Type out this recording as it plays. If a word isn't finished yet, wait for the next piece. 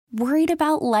Worried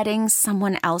about letting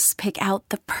someone else pick out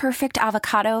the perfect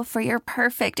avocado for your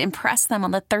perfect impress them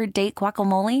on the third date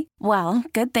guacamole? Well,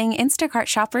 good thing Instacart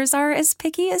shoppers are as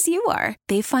picky as you are.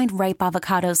 They find ripe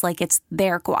avocados like it's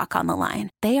their guac on the line.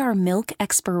 They are milk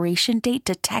expiration date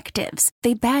detectives.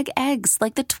 They bag eggs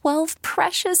like the 12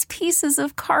 precious pieces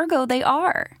of cargo they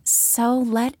are. So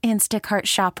let Instacart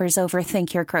shoppers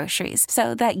overthink your groceries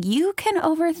so that you can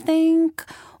overthink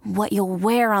what you'll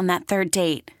wear on that third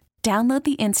date. Download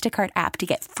the Instacart app to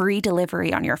get free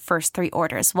delivery on your first 3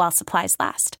 orders while supplies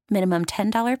last. Minimum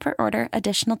 $10 per order.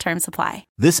 Additional terms apply.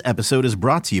 This episode is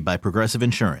brought to you by Progressive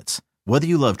Insurance. Whether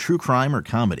you love true crime or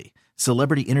comedy,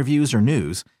 celebrity interviews or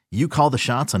news, you call the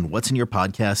shots on what's in your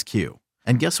podcast queue.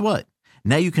 And guess what?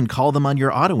 Now you can call them on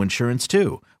your auto insurance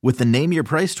too with the Name Your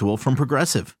Price tool from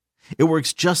Progressive. It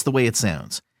works just the way it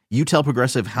sounds. You tell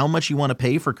Progressive how much you want to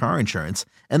pay for car insurance,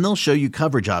 and they'll show you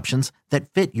coverage options that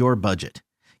fit your budget.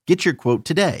 Get your quote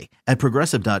today at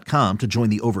Progressive.com to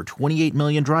join the over 28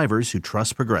 million drivers who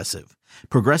trust Progressive.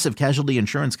 Progressive Casualty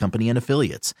Insurance Company and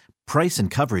Affiliates. Price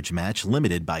and coverage match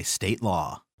limited by state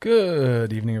law.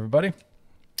 Good evening, everybody.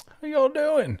 How y'all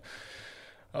doing?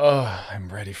 Oh, I'm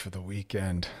ready for the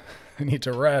weekend. I need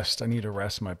to rest. I need to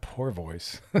rest my poor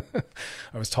voice.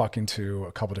 I was talking to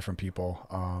a couple different people,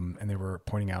 and they were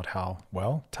pointing out how,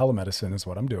 well, telemedicine is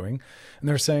what I'm doing. And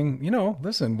they're saying,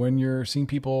 listen, when you're seeing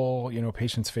people,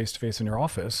 patients face-to-face in your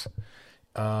office,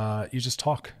 you just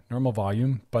talk normal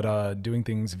volume, but doing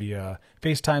things via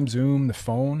FaceTime, Zoom, the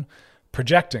phone,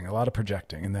 projecting, a lot of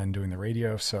projecting, and then doing the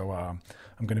radio. So I'm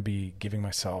going to be giving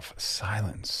myself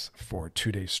silence for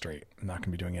 2 days straight. I'm not going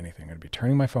to be doing anything. I'm going to be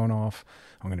turning my phone off.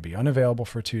 I'm going to be unavailable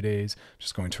for 2 days,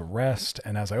 just going to rest.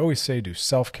 And as I always say, do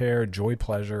self-care, joy,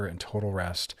 pleasure, and total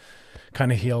rest.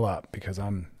 Kind of heal up because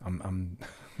I'm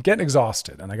getting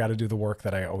exhausted and I got to do the work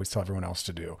that I always tell everyone else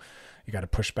to do. You got to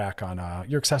push back on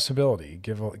your accessibility,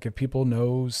 give people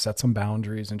no's, set some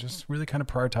boundaries, and just really kind of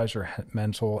prioritize your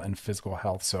mental and physical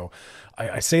health. So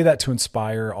I say that to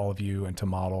inspire all of you and to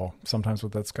model sometimes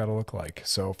what that's got to look like.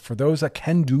 So for those that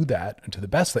can do that, and to the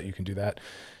best that you can do that,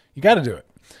 you got to do it.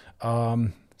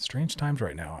 Strange times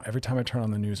right now. Every time I turn on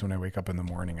the news when I wake up in the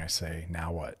morning, I say,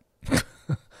 now what?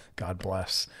 God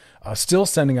bless. Still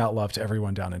sending out love to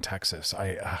everyone down in Texas.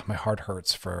 My heart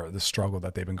hurts for the struggle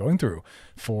that they've been going through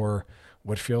for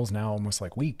what feels now almost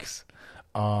like weeks.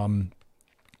 But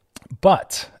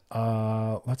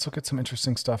let's look at some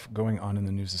interesting stuff going on in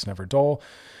the news that's never dull.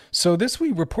 So this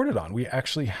we reported on. We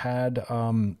actually had...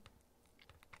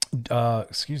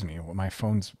 excuse me, my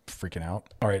phone's freaking out.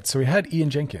 All right, so we had Ian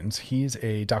Jenkins. He's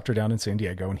a doctor down in San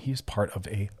Diego, and he's part of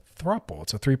a throuple.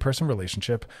 It's a 3-person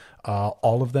relationship.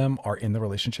 All of them are in the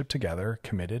relationship together,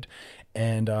 committed,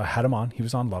 and had him on. He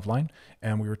was on Loveline,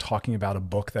 and we were talking about a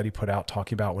book that he put out,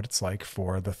 talking about what it's like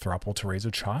for the throuple to raise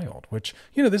a child, which,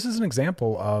 this is an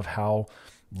example of how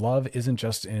love isn't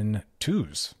just in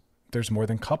twos. There's more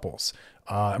than couples.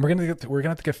 And we're gonna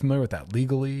have to get familiar with that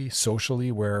legally,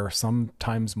 socially, where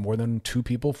sometimes more than 2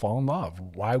 people fall in love.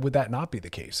 Why would that not be the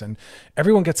case? And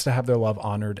everyone gets to have their love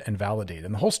honored and validated.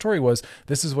 And the whole story was,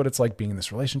 this is what it's like being in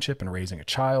this relationship and raising a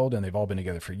child. And they've all been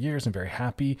together for years and very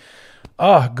happy.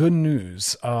 Good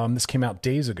news. This came out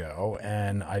days ago,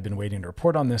 and I've been waiting to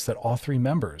report on this, that all 3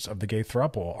 members of the gay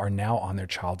throuple are now on their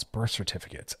child's birth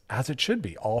certificates, as it should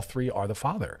be. All 3 are the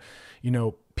father.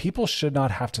 People should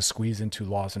not have to squeeze into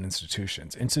laws and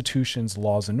institutions. Institutions,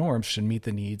 laws, and norms should meet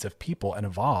the needs of people and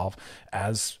evolve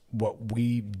as what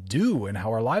we do and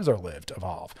how our lives are lived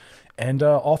evolve. And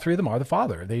all 3 of them are the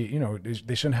father. They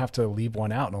shouldn't have to leave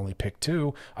one out and only pick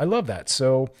 2. I love that.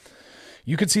 So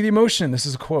you could see the emotion. This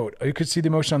is a quote. You could see the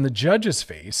emotion on the judge's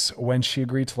face when she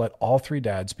agreed to let all 3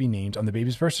 dads be named on the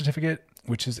baby's birth certificate,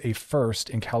 which is a first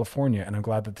in California. And I'm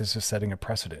glad that this is setting a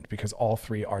precedent because all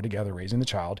 3 are together raising the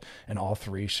child and all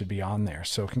 3 should be on there.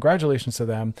 So congratulations to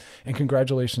them and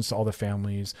congratulations to all the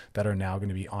families that are now going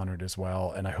to be honored as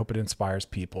well. And I hope it inspires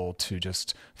people to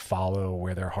just follow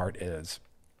where their heart is.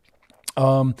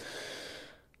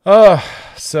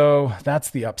 So that's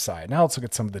the upside. Now let's look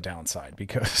at some of the downside,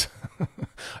 because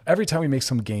every time we make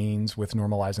some gains with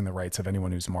normalizing the rights of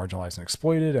anyone who's marginalized and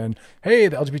exploited, and hey,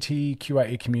 the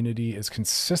LGBTQIA community is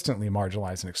consistently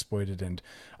marginalized and exploited. And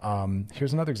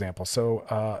here's another example. So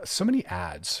many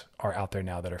ads are out there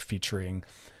now that are featuring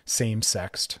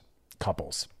same-sexed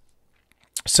couples.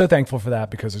 So thankful for that,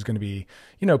 because there's going to be,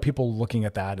 people looking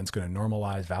at that, and it's going to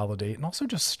normalize, validate, and also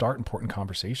just start important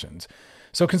conversations.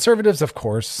 So conservatives, of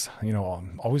course,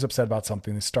 always upset about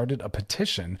something. They started a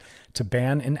petition to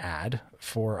ban an ad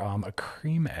for a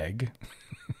cream egg.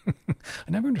 I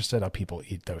never understood how people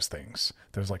eat those things.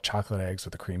 Those like chocolate eggs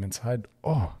with the cream inside.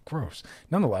 Oh, gross.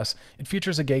 Nonetheless, it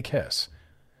features a gay kiss.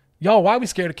 Y'all, why are we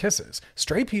scared of kisses?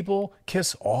 Straight people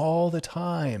kiss all the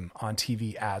time on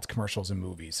TV ads, commercials, and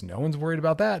movies. No one's worried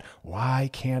about that.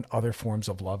 Why can't other forms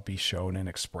of love be shown and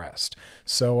expressed?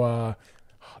 So,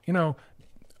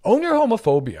 own your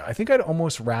homophobia. I think I'd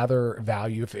almost rather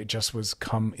value if it just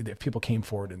if people came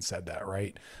forward and said that,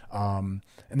 right?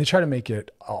 And they try to make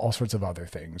it all sorts of other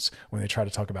things when they try to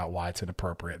talk about why it's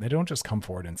inappropriate. They don't just come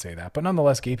forward and say that. But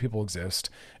nonetheless, gay people exist,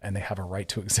 and they have a right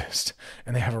to exist,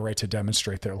 and they have a right to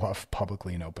demonstrate their love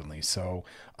publicly and openly. So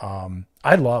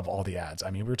I love all the ads. I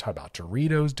mean, we were talking about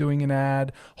Doritos doing an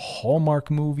ad,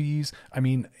 Hallmark movies. I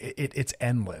mean, it's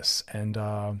endless, and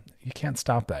you can't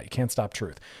stop that. You can't stop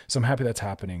truth. So I'm happy that's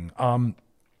happening.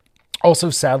 Also,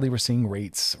 sadly, we're seeing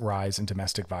rates rise in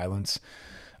domestic violence.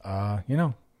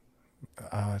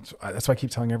 That's why I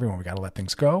keep telling everyone, we got to let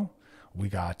things go. We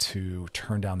got to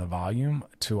turn down the volume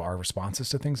to our responses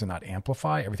to things and not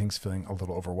amplify. Everything's feeling a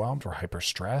little overwhelmed or hyper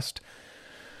stressed.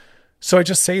 So I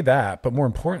just say that, but more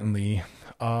importantly,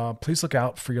 please look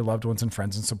out for your loved ones and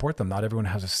friends and support them. Not everyone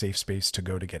has a safe space to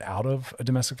go to get out of a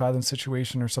domestic violence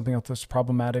situation or something else that's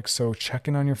problematic. So check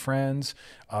in on your friends,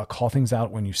 call things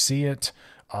out when you see it,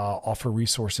 offer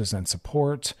resources and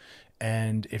support.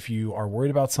 And if you are worried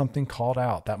about something, call it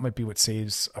out. That might be what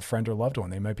saves a friend or loved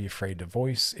one. They might be afraid to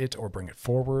voice it or bring it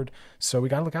forward. So we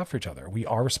got to look out for each other. We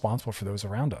are responsible for those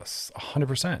around us,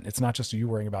 100%. It's not just you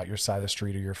worrying about your side of the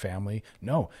street or your family.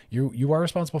 No, you are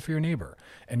responsible for your neighbor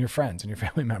and your friends and your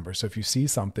family members. So if you see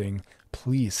something,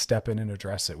 please step in and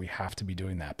address it. We have to be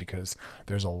doing that, because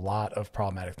there's a lot of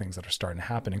problematic things that are starting to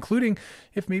happen, including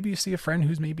if maybe you see a friend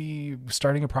who's maybe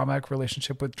starting a problematic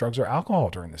relationship with drugs or alcohol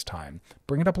during this time.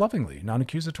 Bring it up lovingly,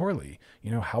 non-accusatorily.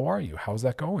 How are you? How's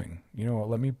that going?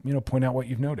 Let me, point out what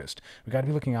you've noticed. We got to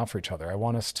be looking out for each other. I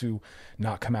want us to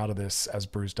not come out of this as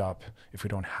bruised up if we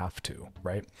don't have to,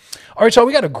 right? All right, y'all,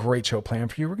 we got a great show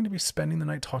planned for you. We're going to be spending the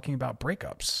night talking about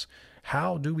breakups.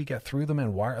 How do we get through them,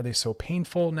 and why are they so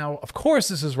painful? Now, of course,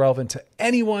 this is relevant to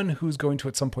anyone who's going to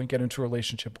at some point get into a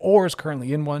relationship or is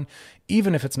currently in one.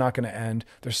 Even if it's not going to end,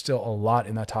 there's still a lot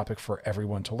in that topic for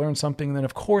everyone to learn something. And then,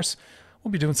 of course,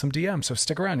 we'll be doing some DM. So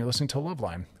stick around. You're listening to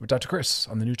Loveline with Dr. Chris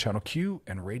on the new channel Q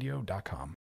and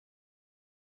radio.com.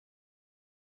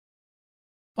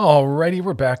 Alrighty,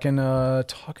 we're back and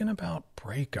talking about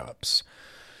breakups.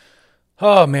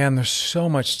 Oh man, there's so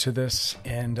much to this.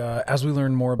 And as we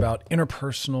learn more about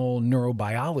interpersonal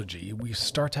neurobiology, we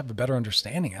start to have a better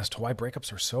understanding as to why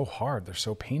breakups are so hard. They're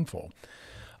so painful.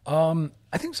 I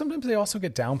think sometimes they also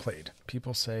get downplayed.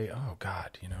 People say, oh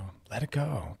God, let it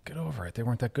go, get over it. They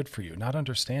weren't that good for you. Not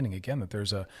understanding, again, that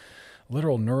there's a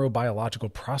literal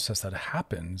neurobiological process that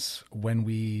happens when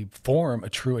we form a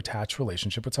true attached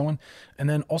relationship with someone. And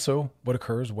then also what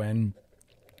occurs when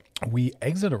we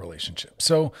exit a relationship.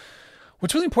 So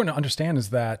what's really important to understand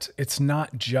is that it's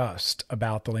not just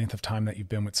about the length of time that you've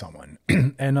been with someone.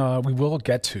 And we will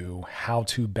get to how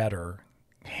to better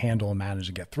handle and manage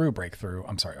and get through a breakup.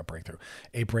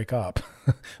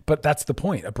 But that's the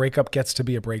point. A breakup gets to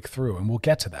be a breakthrough, and we'll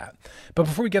get to that. But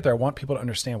before we get there, I want people to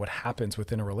understand what happens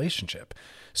within a relationship.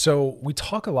 So we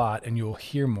talk a lot, and you'll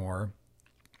hear more,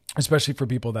 especially for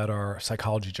people that are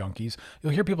psychology junkies,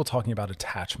 you'll hear people talking about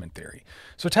attachment theory.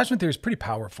 So attachment theory is pretty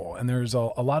powerful, and there's a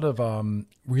lot of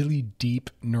really deep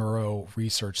neuro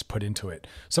research put into it.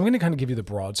 So I'm going to kind of give you the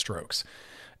broad strokes.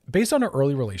 Based on our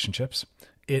early relationships,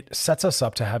 it sets us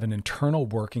up to have an internal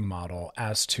working model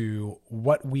as to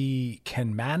what we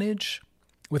can manage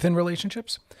within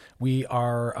relationships. We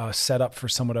are set up for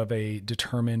somewhat of a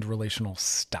determined relational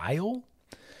style.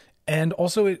 And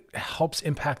also it helps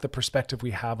impact the perspective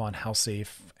we have on how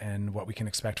safe and what we can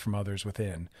expect from others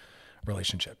within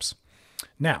relationships.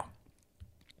 Now,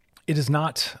 it is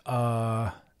not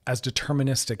as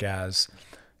deterministic as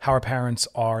how our parents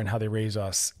are and how they raise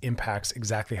us impacts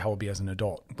exactly how we'll be as an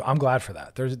adult. I'm glad for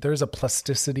that. There's a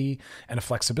plasticity and a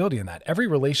flexibility in that. Every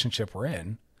relationship we're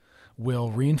in will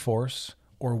reinforce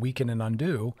or weaken and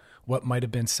undo what might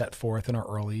have been set forth in our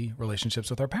early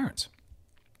relationships with our parents.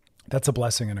 That's a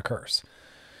blessing and a curse.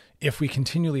 If we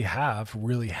continually have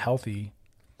really healthy,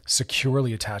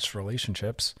 securely attached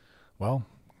relationships, well,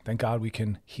 thank God we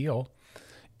can heal.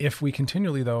 If we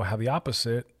continually, though, have the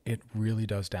opposite, it really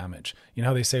does damage. You know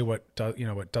how they say what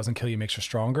doesn't kill you makes you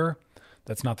stronger?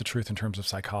 That's not the truth in terms of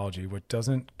psychology. What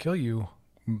doesn't kill you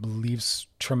leaves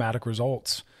traumatic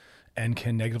results and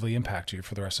can negatively impact you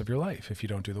for the rest of your life if you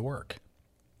don't do the work.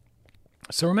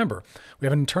 So remember, we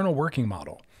have an internal working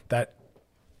model that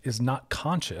is not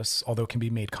conscious, although can be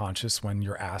made conscious when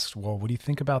you're asked, well, what do you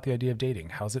think about the idea of dating?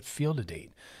 How does it feel to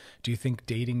date? Do you think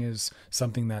dating is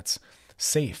something that's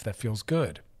safe, that feels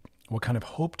good? What kind of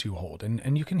hope do you hold?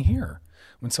 And you can hear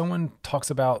when someone talks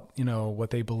about, what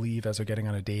they believe as they're getting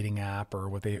on a dating app or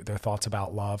what their thoughts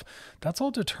about love, that's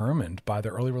all determined by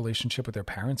their early relationship with their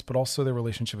parents, but also their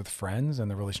relationship with friends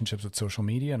and their relationships with social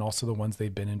media and also the ones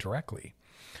they've been in directly.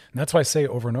 And that's why I say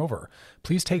over and over,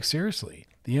 please take seriously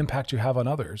the impact you have on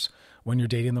others when you're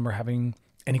dating them or having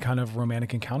any kind of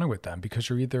romantic encounter with them, because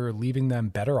you're either leaving them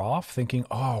better off thinking,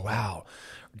 oh, wow,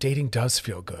 dating does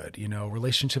feel good.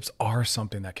 Relationships are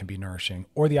something that can be nourishing,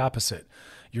 or the opposite.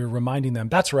 You're reminding them,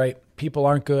 that's right, people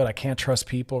aren't good. I can't trust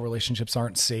people. Relationships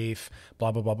aren't safe,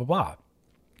 blah, blah, blah, blah, blah.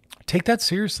 Take that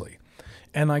seriously.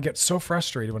 And I get so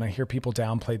frustrated when I hear people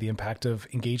downplay the impact of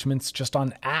engagements just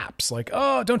on apps. Like,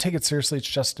 oh, don't take it seriously. It's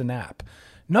just an app.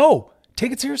 No,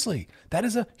 take it seriously. That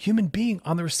is a human being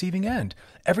on the receiving end.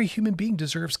 Every human being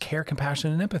deserves care,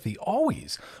 compassion, and empathy,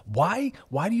 always. Why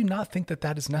do you not think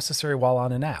that is necessary while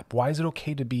on an app? Why is it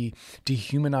okay to be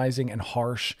dehumanizing and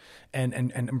harsh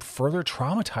and further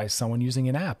traumatize someone using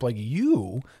an app? Like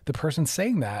you, the person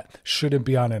saying that, shouldn't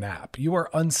be on an app. You are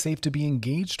unsafe to be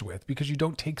engaged with because you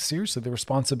don't take seriously the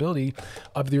responsibility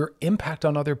of your impact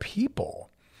on other people.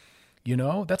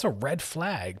 That's a red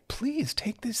flag. Please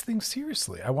take these things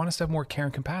seriously. I want us to have more care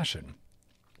and compassion.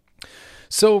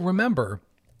 So remember,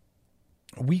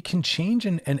 we can change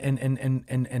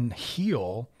and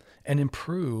heal and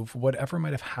improve whatever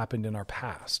might have happened in our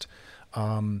past.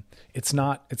 It's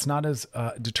not as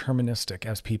deterministic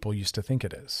as people used to think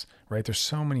it is, right? There's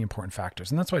so many important factors.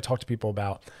 And that's why I talk to people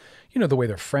about, the way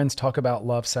their friends talk about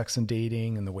love, sex, and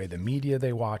dating, and the way the media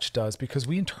they watch does, because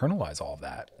we internalize all of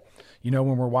that.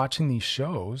 When we're watching these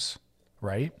shows,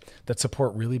 right, that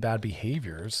support really bad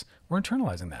behaviors, we're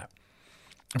internalizing that.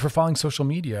 If we're following social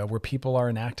media where people are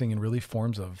enacting in really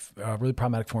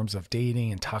problematic forms of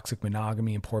dating and toxic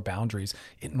monogamy and poor boundaries,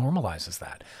 it normalizes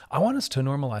that. I want us to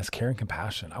normalize care and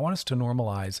compassion. I want us to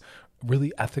normalize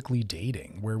really ethically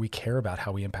dating, where we care about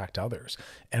how we impact others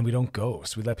and we don't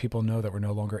ghost. We let people know that we're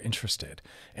no longer interested.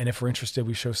 And if we're interested,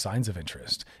 we show signs of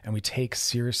interest and we take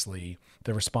seriously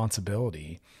the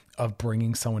responsibility of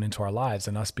bringing someone into our lives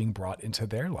and us being brought into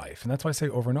their life. And that's why I say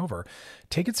over and over,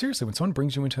 take it seriously. When someone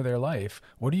brings you into their life,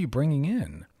 what are you bringing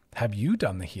in? Have you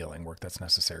done the healing work that's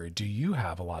necessary? Do you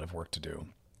have a lot of work to do?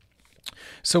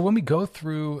 So when we go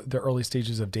through the early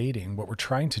stages of dating, what we're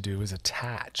trying to do is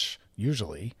attach,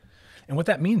 usually. And what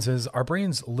that means is our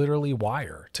brains literally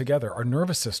wire together. Our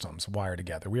nervous systems wire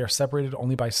together. We are separated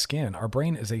only by skin. Our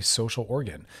brain is a social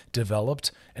organ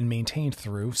developed and maintained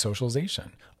through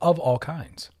socialization of all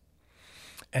kinds.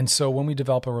 And so when we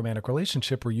develop a romantic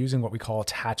relationship, we're using what we call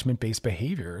attachment-based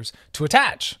behaviors to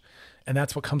attach. And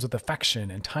that's what comes with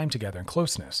affection and time together and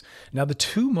closeness. Now, the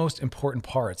two most important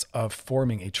parts of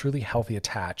forming a truly healthy,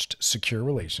 attached, secure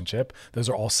relationship, those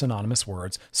are all synonymous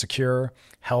words: secure,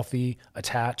 healthy,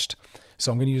 attached.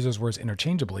 So I'm going to use those words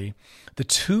interchangeably. The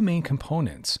two main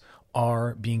components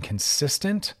are being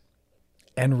consistent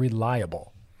and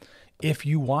reliable. If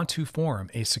you want to form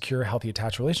a secure, healthy,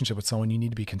 attached relationship with someone, you need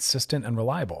to be consistent and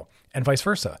reliable, and vice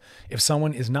versa. If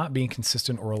someone is not being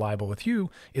consistent or reliable with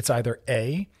you, it's either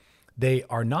A, they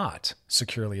are not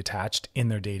securely attached in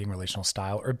their dating relational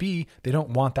style, or B, they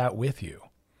don't want that with you.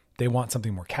 They want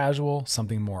something more casual,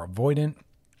 something more avoidant.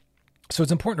 So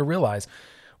it's important to realize,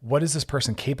 what is this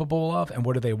person capable of and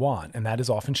what do they want? And that is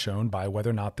often shown by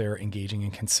whether or not they're engaging in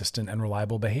consistent and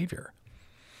reliable behavior.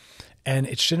 And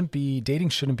dating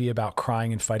shouldn't be about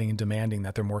crying and fighting and demanding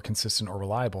that they're more consistent or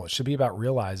reliable. It should be about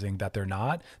realizing that they're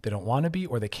not, they don't want to be,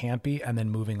 or they can't be, and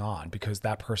then moving on, because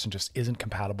that person just isn't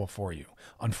compatible for you,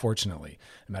 unfortunately.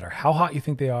 No matter how hot you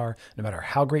think they are, no matter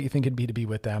how great you think it'd be to be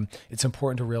with them, it's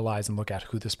important to realize and look at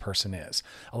who this person is.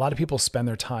 A lot of people spend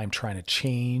their time trying to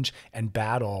change and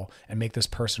battle and make this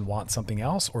person want something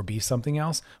else or be something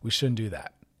else. We shouldn't do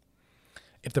that.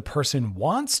 If the person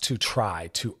wants to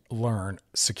try to learn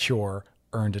secure,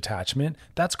 earned attachment,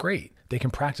 that's great. They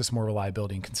can practice more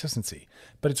reliability and consistency.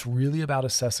 But it's really about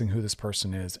assessing who this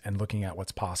person is and looking at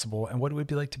what's possible and what it would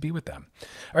be like to be with them.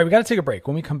 All right, we got to take a break.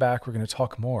 When we come back, we're going to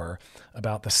talk more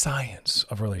about the science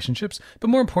of relationships,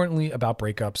 but more importantly about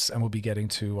breakups, and we'll be getting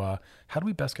to how do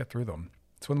we best get through them.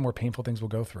 It's one of the more painful things we'll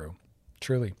go through,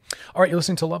 truly. All right, you're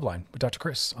listening to Loveline with Dr.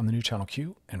 Chris on the new channel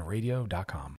Q and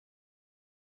radio.com.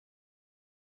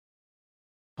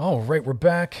 All right, we're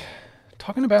back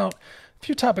talking about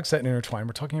few topics that intertwine.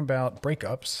 We're talking about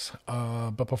breakups,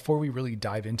 but before we really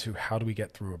dive into how do we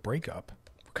get through a breakup,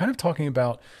 we're kind of talking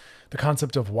about the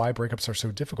concept of why breakups are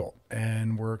so difficult,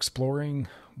 and we're exploring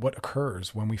what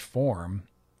occurs when we form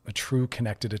a true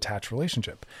connected, attached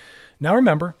relationship. Now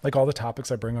remember, like all the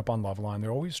topics I bring up on Loveline,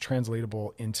 they're always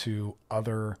translatable into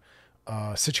other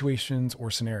situations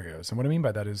or scenarios. And what I mean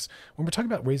by that is when we're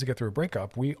talking about ways to get through a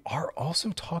breakup, we are also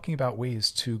talking about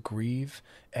ways to grieve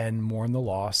and mourn the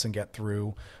loss and get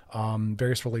through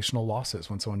various relational losses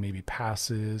when someone maybe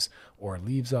passes or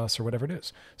leaves us or whatever it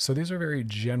is. So these are very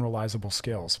generalizable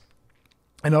skills.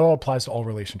 And it all applies to all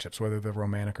relationships, whether they're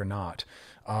romantic or not.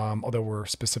 Although we're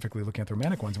specifically looking at the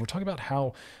romantic ones. And we're talking about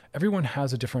how everyone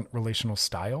has a different relational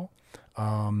style.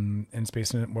 And it's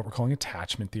based on what we're calling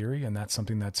attachment theory. And that's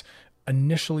something that's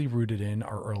initially rooted in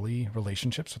our early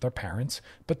relationships with our parents.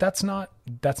 But that's not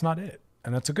it.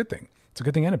 And that's a good thing. It's a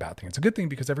good thing and a bad thing. It's a good thing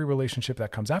because every relationship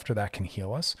that comes after that can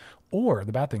heal us. Or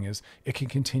the bad thing is it can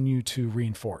continue to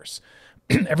reinforce.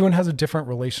 Everyone has a different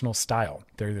relational style.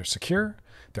 They're either secure,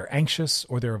 they're anxious,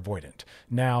 or they're avoidant.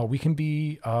 Now, we can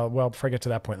be, before I get to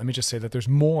that point, let me just say that there's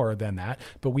more than that,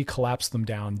 but we collapse them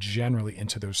down generally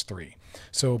into those three.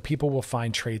 So people will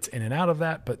find traits in and out of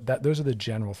that, but those are the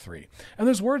general three. And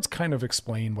those words kind of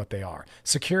explain what they are.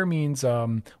 Secure means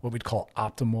what we'd call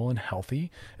optimal and healthy.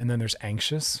 And then there's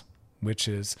anxious, which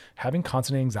is having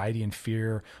constant anxiety and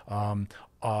fear.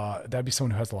 That'd be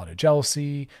someone who has a lot of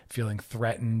jealousy, feeling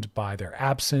threatened by their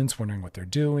absence, wondering what they're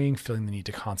doing, feeling the need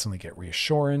to constantly get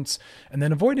reassurance. And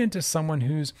then avoidant is someone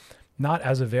who's not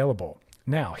as available.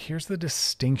 Now, here's the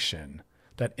distinction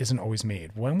that isn't always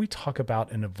made. When we talk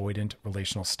about an avoidant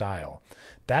relational style,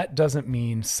 that doesn't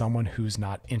mean someone who's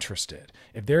not interested.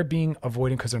 If they're being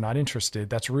avoidant because they're not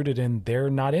interested, that's rooted in they're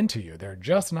not into you. They're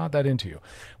just not that into you.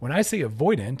 When I say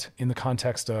avoidant in the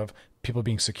context of people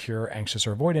being secure, anxious,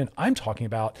 or avoidant, I'm talking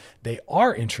about they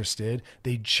are interested.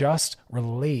 They just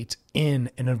relate in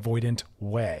an avoidant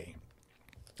way.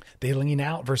 They lean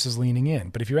out versus leaning in.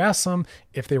 But if you ask them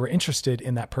if they were interested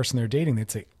in that person they're dating,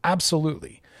 they'd say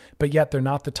absolutely. But yet they're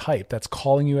not the type that's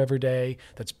calling you every day,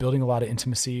 that's building a lot of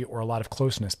intimacy or a lot of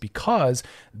closeness, because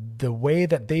the way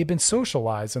that they've been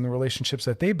socialized and the relationships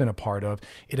that they've been a part of,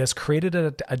 it has created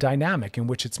a dynamic in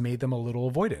which it's made them a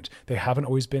little avoidant. They haven't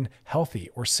always been healthy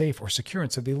or safe or secure.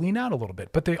 And so they lean out a little bit,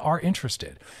 but they are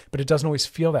interested, but it doesn't always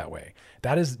feel that way.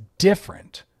 That is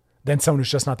different than someone who's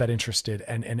just not that interested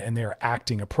and they're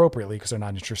acting appropriately because they're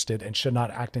not interested and should not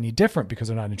act any different because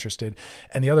they're not interested.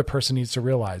 And the other person needs to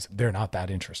realize they're not that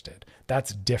interested.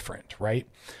 That's different, right?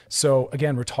 So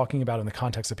again, we're talking about in the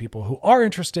context of people who are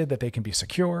interested that they can be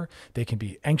secure, they can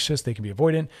be anxious, they can be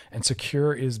avoidant, and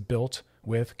secure is built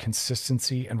with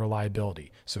consistency and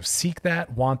reliability. So seek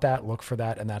that, want that, look for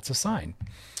that, and that's a sign.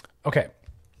 Okay.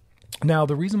 Now,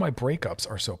 the reason why breakups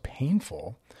are so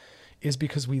painful is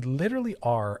because we literally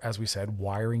are, as we said,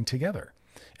 wiring together.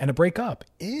 And a breakup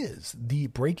is the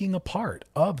breaking apart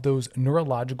of those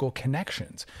neurological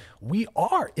connections. We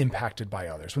are impacted by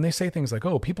others. When they say things like,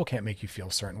 oh, people can't make you feel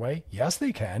a certain way. Yes,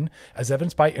 they can, as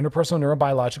evidenced by interpersonal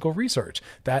neurobiological research,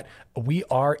 that we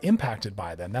are impacted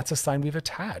by them. That's a sign we've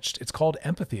attached. It's called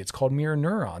empathy. It's called mirror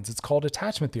neurons. It's called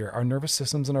attachment theory. Our nervous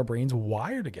systems and our brains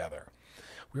wire together.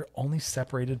 We're only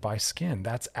separated by skin.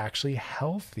 That's actually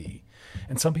healthy.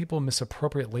 And some people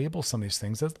misappropriate label some of these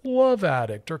things as love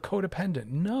addict or codependent.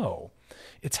 No,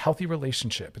 it's healthy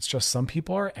relationship. It's just some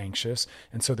people are anxious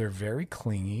and so they're very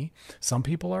clingy. Some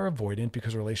people are avoidant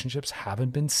because relationships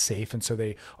haven't been safe and so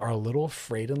they are a little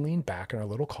afraid and lean back and are a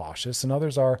little cautious. And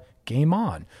others are game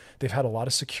on. They've had a lot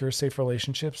of secure, safe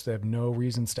relationships. They have no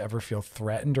reasons to ever feel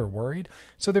threatened or worried.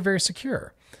 So they're very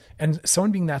secure. And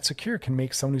someone being that secure can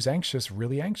make someone who's anxious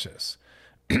really anxious.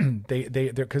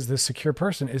 Because the secure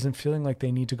person isn't feeling like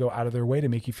they need to go out of their way to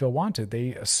make you feel wanted.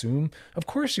 They assume, of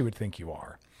course, you would think you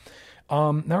are.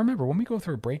 Now, remember, when we go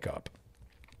through a breakup,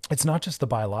 it's not just the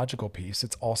biological piece.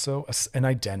 It's also an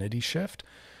identity shift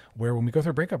where when we go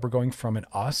through a breakup, we're going from an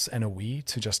us and a we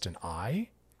to just an I.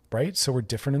 Right? So we're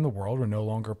different in the world. We're no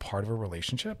longer part of a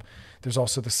relationship. There's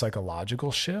also the psychological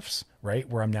shifts, right?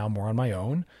 Where I'm now more on my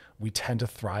own. We tend to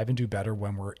thrive and do better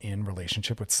when we're in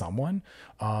relationship with someone.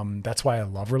 That's why I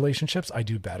love relationships. I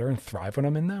do better and thrive when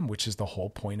I'm in them, which is the whole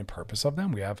point and purpose of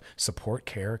them. We have support,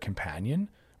 care, companion,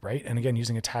 right? And again,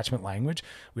 using attachment language,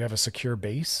 we have a secure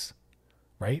base,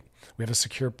 right? We have a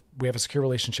secure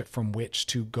relationship from which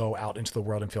to go out into the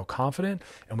world and feel confident.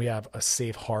 And we have a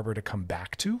safe harbor to come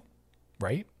back to,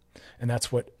 right? And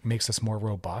that's what makes us more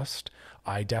robust.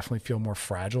 I definitely feel more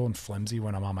fragile and flimsy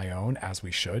when I'm on my own, as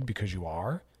we should, because you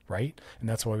are, right? And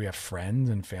that's why we have friends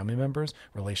and family members.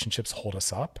 Relationships hold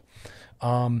us up.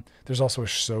 There's also a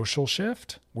social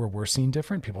shift where we're seen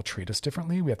different. People treat us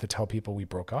differently. We have to tell people we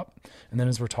broke up. And then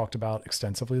as we're talked about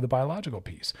extensively, the biological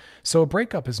piece. So a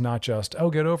breakup is not just, oh,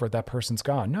 get over it, that person's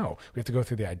gone. No, we have to go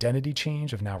through the identity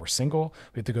change of now we're single.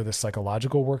 We have to go the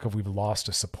psychological work of we've lost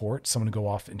a support, someone to go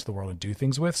off into the world and do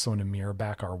things with, someone to mirror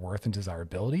back our worth and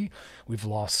desirability. We've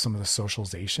lost some of the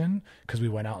socialization because we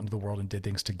went out into the world and did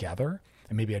things together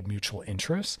and maybe had mutual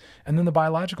interests. And then the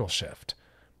biological shift.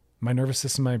 My nervous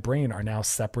system and my brain are now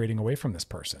separating away from this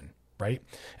person, right?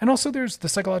 And also there's the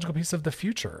psychological piece of the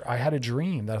future. I had a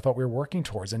dream that I thought we were working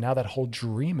towards, and now that whole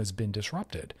dream has been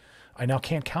disrupted. I now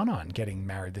can't count on getting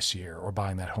married this year or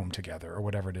buying that home together or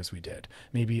whatever it is we did.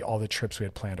 Maybe all the trips we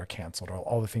had planned are canceled, or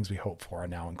all the things we hoped for are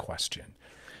now in question.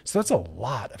 So that's a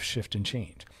lot of shift and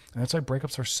change. And that's why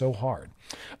breakups are so hard.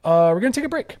 We're going to take a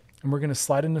break. And we're going to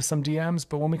slide into some DMs,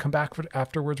 but when we come back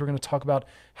afterwards, we're going to talk about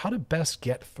how to best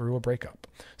get through a breakup.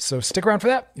 So stick around for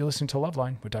that. You're listening to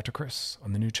Loveline with Dr. Chris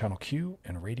on the new channel Q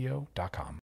and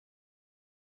radio.com.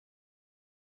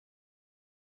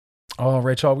 All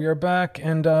right, y'all, we are back,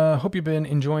 and hope you've been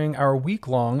enjoying our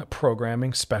week-long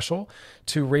programming special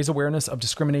to raise awareness of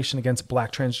discrimination against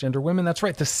Black transgender women. That's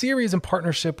right, the series in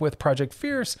partnership with Project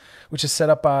Fierce, which is set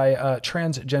up by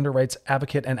transgender rights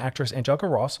advocate and actress Angelica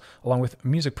Ross, along with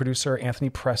music producer Anthony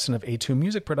Preston of A2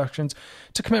 Music Productions.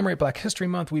 To commemorate Black History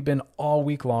Month, we've been all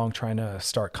week long trying to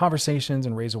start conversations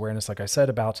and raise awareness, like I said,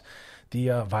 about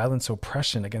the violence,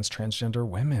 oppression against transgender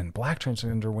women, Black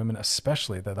transgender women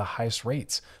especially. They're the highest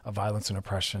rates of violence and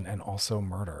oppression and also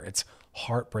murder. It's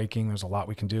heartbreaking. There's a lot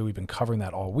we can do. We've been covering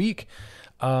that all week.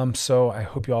 So I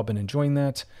hope you all have been enjoying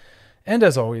that. And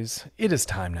as always, it is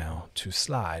time now to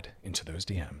slide into those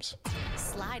DMs.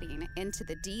 Sliding into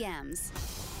the DMs.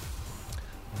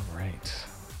 All right.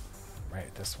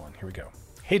 Right, this one. Here we go.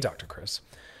 Hey, Dr. Chris.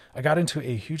 I got into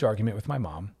a huge argument with my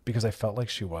mom because I felt like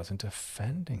she wasn't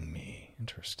defending me.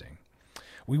 Interesting.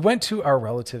 We went to our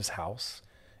relative's house,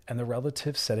 and the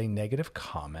relative said a negative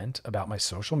comment about my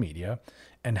social media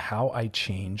and how I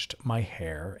changed my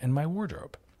hair and my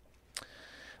wardrobe.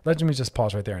 Let me just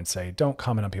pause right there and say, don't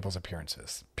comment on people's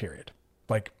appearances, period.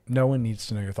 Like, no one needs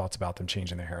to know your thoughts about them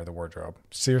changing their hair or the wardrobe.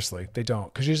 Seriously, they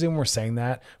don't. Because usually when we're saying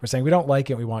that, we're saying we don't like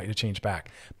it, we want you to change back.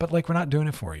 But like, we're not doing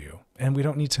it for you. And we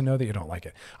don't need to know that you don't like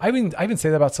it. I even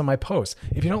say that about some of my posts.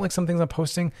 If you don't like some things I'm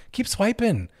posting, keep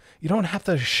swiping. You don't have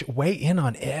to weigh in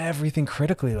on everything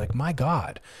critically. Like, my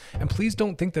God. And please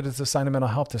don't think that it's a sign of mental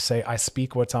health to say, I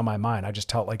speak what's on my mind. I just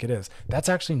tell it like it is. That's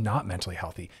actually not mentally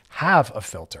healthy. Have a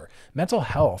filter. Mental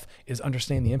health is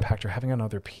understanding the impact you're having on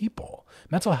other people.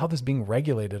 Mental health is being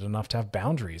regulated enough to have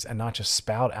boundaries and not just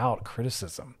spout out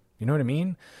criticism. You know what I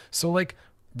mean? So like,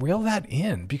 reel that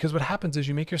in, because what happens is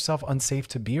you make yourself unsafe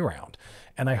to be around.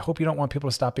 And I hope you don't want people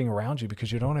to stop being around you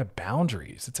because you don't have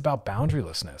boundaries. It's about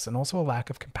boundarylessness and also a lack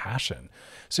of compassion.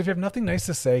 So if you have nothing nice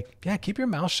to say, yeah, keep your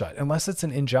mouth shut unless it's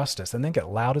an injustice, and then get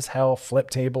loud as hell, flip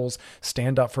tables,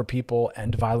 stand up for people,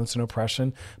 end violence and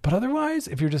oppression. But otherwise,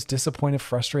 if you're just disappointed,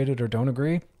 frustrated, or don't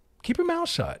agree, keep your mouth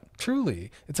shut.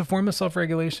 Truly. It's a form of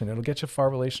self-regulation. It'll get you far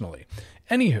relationally.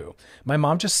 Anywho, my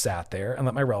mom just sat there and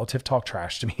let my relative talk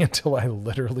trash to me until I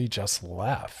literally just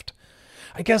left.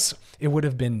 I guess it would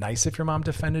have been nice if your mom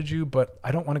defended you, but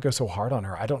I don't want to go so hard on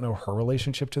her. I don't know her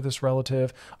relationship to this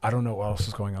relative. I don't know what else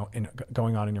is going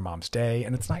on in your mom's day.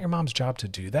 And it's not your mom's job to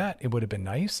do that. It would have been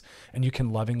nice. And you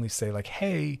can lovingly say like,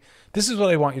 hey, this is what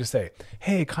I want you to say.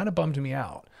 Hey, it kind of bummed me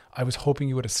out. I was hoping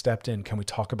you would have stepped in. Can we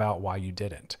talk about why you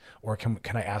didn't? Or can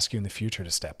I ask you in the future to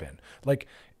step in? Like,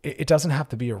 it doesn't have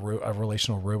to be a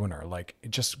relational ruiner. Like,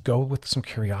 just go with some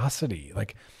curiosity.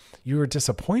 Like, you were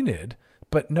disappointed,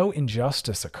 but no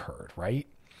injustice occurred, right?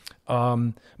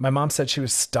 My mom said she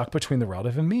was stuck between the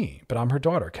relative and me, but I'm her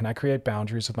daughter. Can I create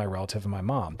boundaries with my relative and my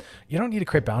mom? You don't need to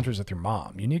create boundaries with your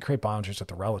mom. You need to create boundaries with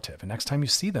the relative. And next time you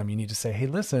see them, you need to say, hey,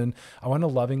 listen, I want to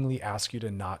lovingly ask you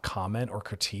to not comment or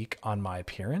critique on my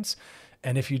appearance.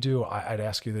 And if you do, I'd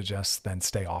ask you to just then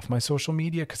stay off my social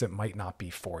media because it might not be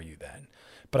for you then.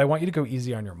 But I want you to go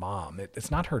easy on your mom. It's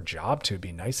not her job to.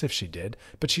 Be nice if she did,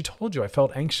 but she told you I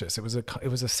felt anxious. It was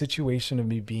a situation of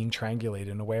me being triangulated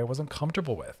in a way I wasn't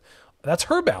comfortable with. That's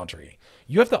her boundary.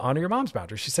 You have to honor your mom's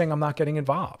boundary. She's saying I'm not getting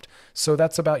involved. So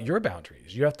that's about your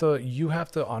boundaries. You have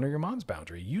to honor your mom's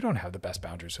boundary. You don't have the best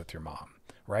boundaries with your mom,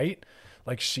 right?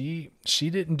 Like she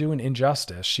didn't do an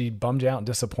injustice. She bummed you out and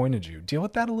disappointed you. Deal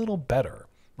with that a little better,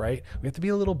 right? We have to be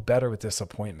a little better with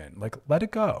disappointment. Like, let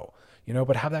it go,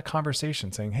 but have that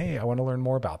conversation saying, hey, I want to learn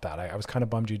more about that. I was kind of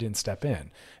bummed you didn't step in.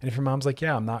 And if your mom's like,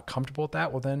 yeah, I'm not comfortable with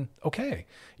that, well then, okay.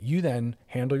 You then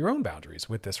handle your own boundaries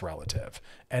with this relative.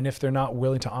 And if they're not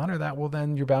willing to honor that, well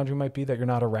then your boundary might be that you're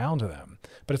not around them.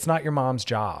 But it's not your mom's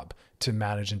job to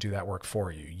manage and do that work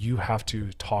for you. You have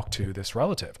to talk to this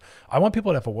relative. I want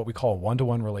people to have what we call a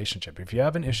one-to-one relationship. If you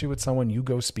have an issue with someone, you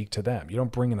go speak to them. You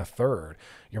don't bring in a third,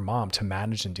 your mom, to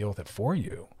manage and deal with it for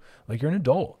you. Like, you're an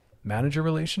adult. Manage your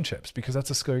relationships, because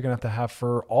that's a skill you're going to have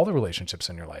for all the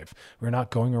relationships in your life. We're not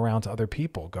going around to other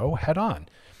people. Go head on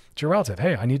to your relative.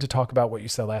 Hey, I need to talk about what you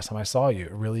said last time I saw you.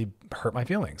 It really hurt my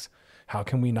feelings. How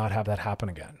can we not have that happen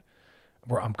again?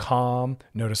 Where I'm calm,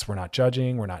 notice we're not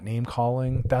judging, we're not name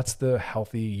calling. That's the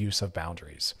healthy use of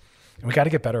boundaries. And we got to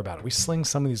get better about it. We sling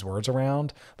some of these words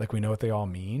around like we know what they all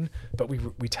mean, but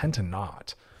we tend to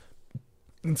not.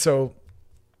 And so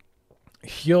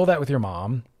heal that with your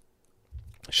mom.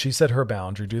 She set her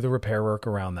boundary, do the repair work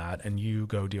around that, and you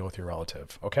go deal with your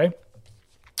relative. Okay?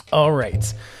 All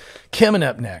right. Coming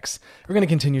up next, we're going to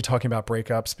continue talking about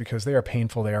breakups because they are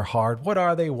painful. They are hard. What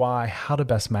are they? Why? How to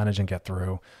best manage and get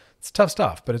through. It's tough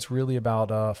stuff, but it's really about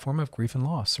a form of grief and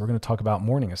loss. So we're going to talk about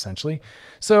mourning, essentially.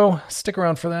 So stick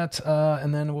around for that,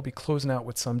 and then we'll be closing out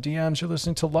with some DMs. You're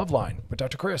listening to Loveline with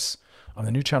Dr. Chris on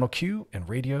the new channel Q and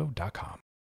radio.com.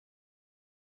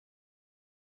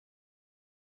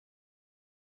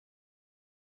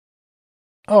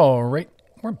 All right,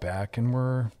 we're back, and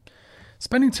we're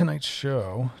spending tonight's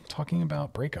show talking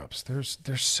about breakups.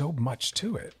 There's so much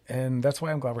to it, and that's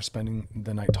why I'm glad we're spending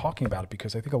the night talking about it,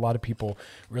 because I think a lot of people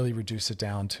really reduce it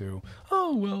down to,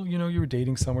 oh, well, you were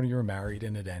dating someone, you were married,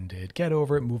 and it ended. Get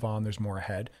over it, move on, there's more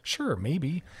ahead. Sure,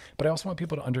 maybe, but I also want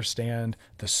people to understand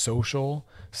the social,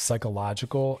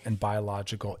 psychological, and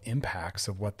biological impacts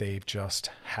of what they've just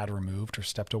had removed or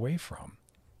stepped away from.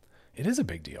 It is a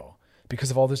big deal, because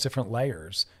of all those different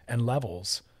layers and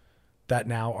levels that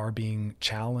now are being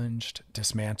challenged,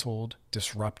 dismantled,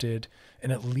 disrupted,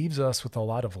 and it leaves us with a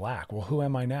lot of lack. Well, who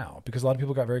am I now? Because a lot of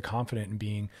people got very confident in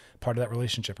being part of that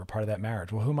relationship or part of that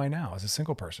marriage. Well, who am I now as a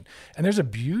single person? And there's a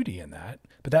beauty in that,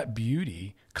 but that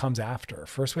beauty comes after.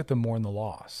 First, we have to mourn the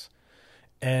loss.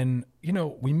 And,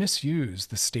 we misuse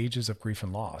the stages of grief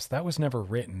and loss. That was never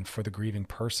written for the grieving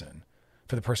person,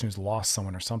 for the person who's lost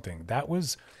someone or something. That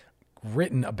was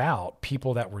written about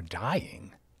people that were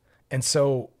dying. And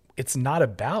so it's not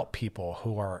about people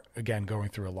who are, again, going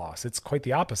through a loss. It's quite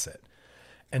the opposite.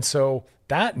 And so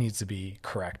that needs to be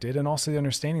corrected. And also the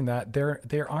understanding that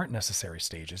there aren't necessary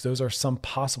stages. Those are some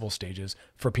possible stages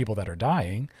for people that are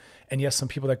dying. And yes, some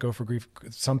people that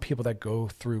go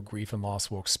through grief and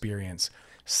loss will experience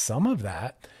some of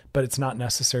that, but it's not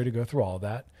necessary to go through all of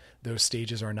that. Those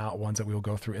stages are not ones that we will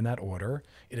go through in that order.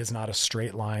 It is not a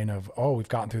straight line of, oh, we've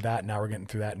gotten through that, now we're getting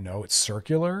through that. No, it's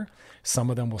circular.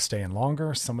 Some of them will stay in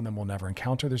longer. Some of them will never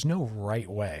encounter. There's no right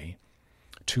way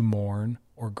to mourn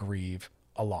or grieve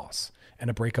a loss. And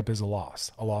a breakup is a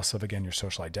loss of, again, your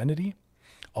social identity,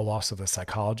 a loss of the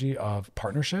psychology of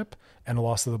partnership, and a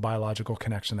loss of the biological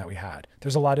connection that we had.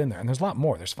 There's a lot in there, and there's a lot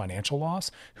more. There's financial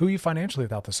loss. Who are you financially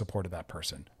without the support of that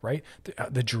person, right?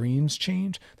 The dreams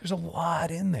change. There's a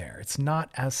lot in there. It's not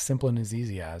as simple and as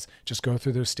easy as just go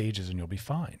through those stages and you'll be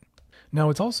fine. Now,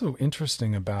 it's also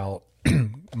interesting about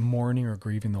mourning or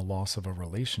grieving the loss of a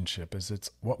relationship is it's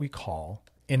what we call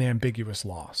an ambiguous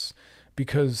loss,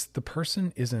 because the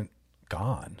person isn't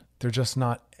gone. They're just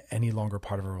not any longer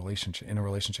part of a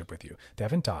relationship with you. They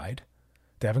haven't died.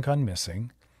 They haven't gone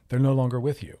missing. They're no longer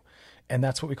with you. And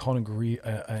that's what we call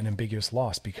an ambiguous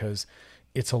loss, because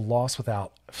it's a loss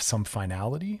without some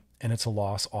finality, and it's a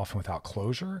loss often without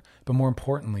closure. But more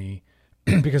importantly,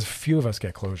 because few of us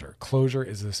get closure. Closure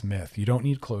is this myth. You don't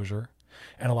need closure.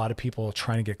 And a lot of people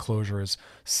trying to get closure is,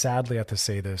 sadly, I have to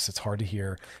say this, it's hard to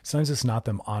hear. Sometimes it's not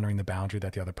them honoring the boundary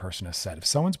that the other person has set. If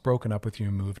someone's broken up with you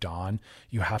and moved on,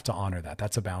 you have to honor that.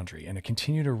 That's a boundary. And to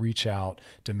continue to reach out,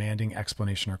 demanding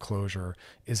explanation or closure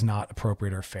is not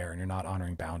appropriate or fair, and you're not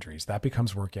honoring boundaries. That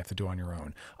becomes work you have to do on your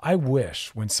own. I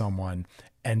wish when someone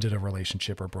ended a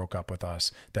relationship or broke up with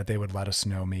us that they would let us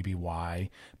know maybe why.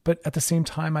 But at the same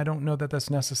time, I don't know that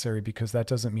that's necessary, because that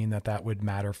doesn't mean that that would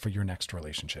matter for your next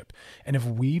relationship. And if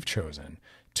we've chosen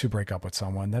to break up with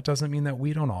someone, that doesn't mean that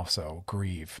we don't also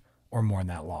grieve or mourn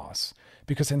that loss.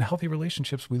 Because in healthy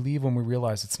relationships, we leave when we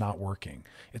realize it's not working.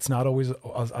 It's not always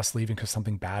us leaving because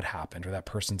something bad happened or that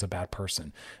person's a bad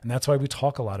person. And that's why we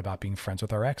talk a lot about being friends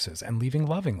with our exes and leaving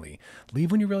lovingly.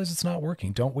 Leave when you realize it's not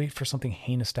working. Don't wait for something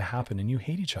heinous to happen and you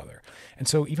hate each other. And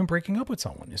so even breaking up with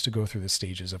someone is to go through the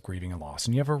stages of grieving and loss.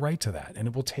 And you have a right to that. And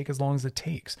it will take as long as it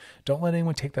takes. Don't let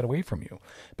anyone take that away from you.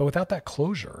 But without that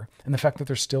closure and the fact that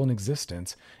they're still in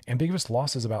existence, ambiguous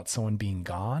loss is about someone being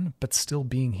gone, but still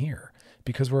being here.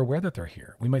 Because we're aware that they're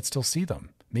here. We might still see them.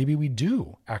 Maybe we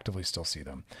do actively still see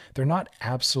them. They're not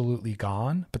absolutely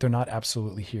gone, but they're not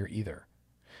absolutely here either.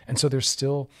 And so there's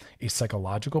still a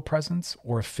psychological presence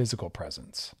or a physical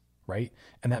presence, right?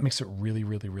 And that makes it really,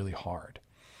 really, really hard.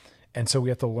 And so we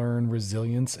have to learn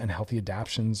resilience and healthy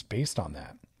adaptations based on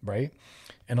that, right?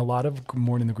 And a lot of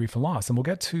mourning the grief and loss. And we'll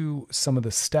get to some of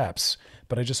the steps,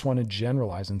 but I just want to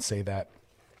generalize and say that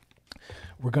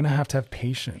we're going to have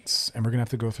patience and we're going to have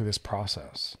to go through this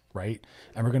process, right?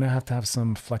 And we're going to have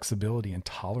some flexibility in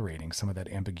tolerating some of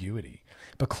that ambiguity.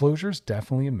 But closure is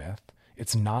definitely a myth.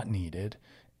 It's not needed.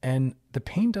 And the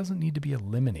pain doesn't need to be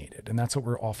eliminated. And that's what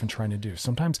we're often trying to do.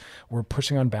 Sometimes we're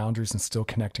pushing on boundaries and still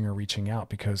connecting or reaching out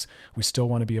because we still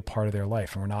want to be a part of their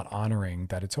life and we're not honoring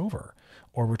that it's over.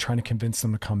 Or we're trying to convince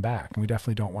them to come back. And we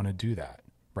definitely don't want to do that,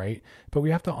 right? But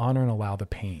we have to honor and allow the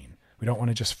pain. We don't want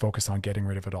to just focus on getting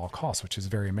rid of it at all costs, which is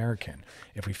very American.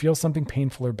 If we feel something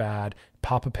painful or bad,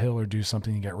 pop a pill or do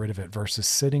something to get rid of it versus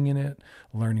sitting in it,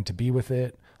 learning to be with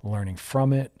it, learning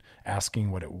from it, asking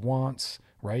what it wants,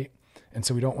 right? And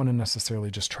so we don't want to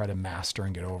necessarily just try to master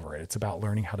and get over it. It's about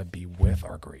learning how to be with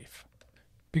our grief.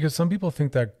 Because some people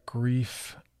think that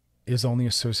grief is only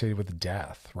associated with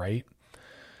death, right?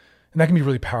 And that can be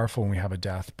really powerful when we have a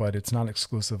death, but it's not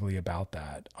exclusively about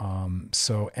that.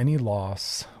 So any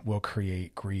loss will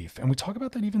create grief. And we talk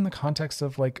about that even in the context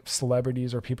of like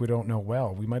celebrities or people we don't know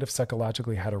well. We might have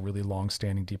psychologically had a really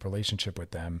long-standing, deep relationship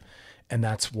with them. And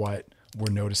that's what we're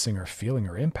noticing or feeling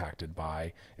or impacted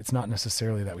by. It's not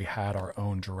necessarily that we had our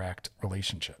own direct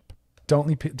relationship. Don't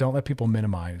let people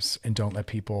minimize and don't let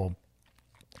people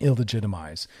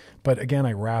illegitimize. But again,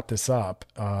 I wrap this up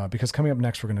because coming up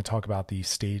next, we're going to talk about the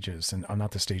stages and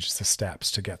not the stages, the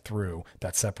steps to get through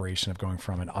that separation of going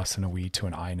from an us and a we to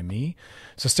an I and a me.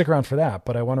 So stick around for that.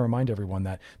 But I want to remind everyone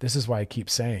that this is why I keep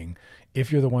saying,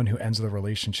 if you're the one who ends the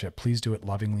relationship, please do it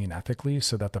lovingly and ethically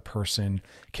so that the person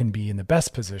can be in the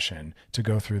best position to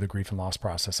go through the grief and loss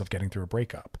process of getting through a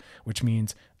breakup, which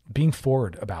means being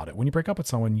forward about it. When you break up with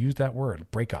someone, use that word,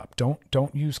 break up. Don't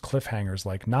use cliffhangers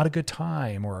like not a good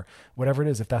time or whatever it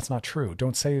is if that's not true.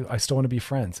 Don't say I still want to be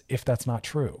friends if that's not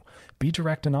true. Be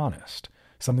direct and honest.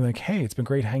 Something like, hey, it's been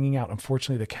great hanging out.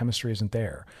 Unfortunately, the chemistry isn't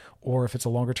there. Or if it's a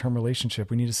longer term relationship,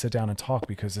 we need to sit down and talk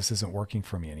because this isn't working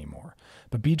for me anymore.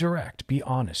 But be direct, be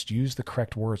honest, use the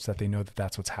correct words that they know that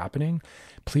that's what's happening.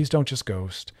 Please don't just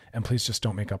ghost, and please just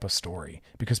don't make up a story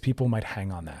because people might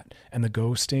hang on that. And the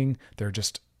ghosting, they're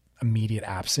just immediate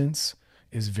absence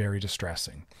is very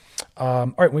distressing.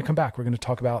 All right, when we come back, we're going to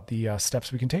talk about the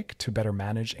steps we can take to better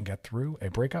manage and get through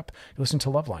a breakup. You're listening to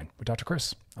Loveline with Dr.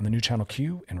 Chris on the new channel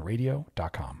Q and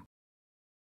radio.com.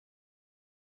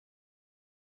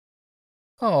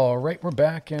 All right, we're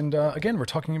back. And again, we're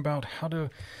talking about how to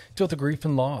deal with the grief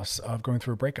and loss of going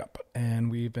through a breakup.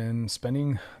 And we've been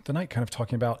spending the night kind of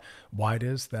talking about why it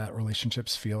is that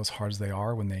relationships feel as hard as they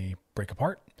are when they break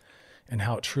apart and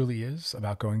how it truly is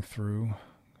about going through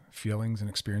feelings and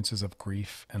experiences of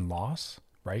grief and loss,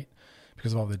 right?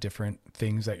 Because of all the different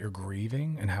things that you're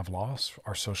grieving and have lost,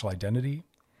 our social identity,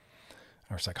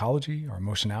 our psychology, our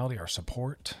emotionality, our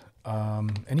support,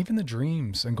 and even the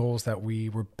dreams and goals that we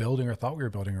were building or thought we were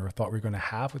building or thought we were going to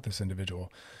have with this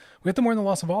individual. We have to mourn the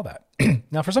loss of all that.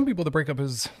 Now, for some people, the breakup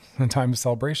is a time of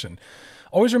celebration.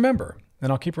 Always remember,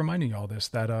 and I'll keep reminding you all this,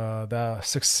 that the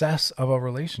success of a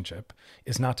relationship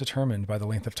is not determined by the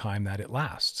length of time that it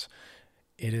lasts.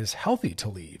 It is healthy to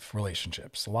leave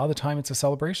relationships. A lot of the time it's a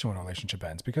celebration when a relationship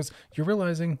ends because you're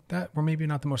realizing that we're maybe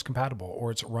not the most compatible or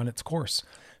it's run its course.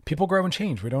 People grow and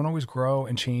change. We don't always grow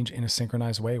and change in a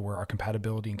synchronized way where our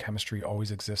compatibility and chemistry always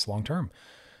exists long-term.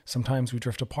 Sometimes we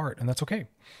drift apart and that's okay.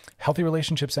 Healthy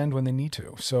relationships end when they need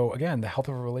to. So again, the health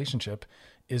of a relationship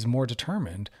is more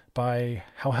determined by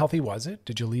how healthy was it?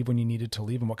 Did you leave when you needed to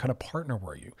leave? And what kind of partner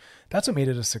were you? That's what made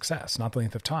it a success, not the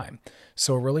length of time.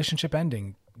 So a relationship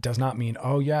ending does not mean,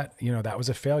 oh yeah, that was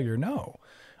a failure. No,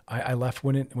 I left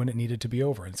when it needed to be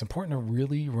over. And it's important to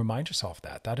really remind yourself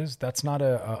that's not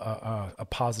a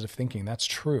positive thinking. That's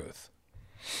truth.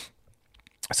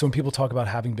 So when people talk about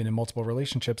having been in multiple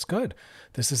relationships, good.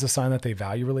 This is a sign that they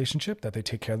value relationship, that they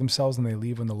take care of themselves, and they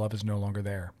leave when the love is no longer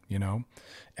there, you know?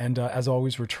 And as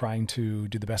always, we're trying to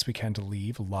do the best we can to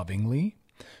leave lovingly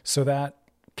so that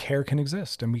care can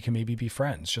exist and we can maybe be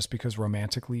friends. Just because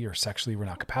romantically or sexually we're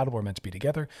not compatible or meant to be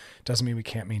together doesn't mean we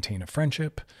can't maintain a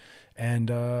friendship. And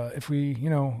if we,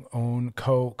 own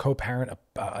co-parent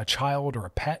a child or a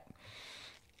pet,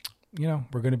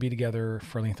 we're going to be together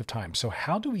for a length of time. So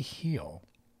how do we heal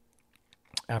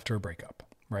after a breakup,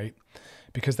 right?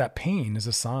 Because that pain is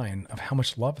a sign of how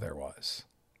much love there was,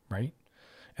 right?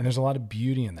 And there's a lot of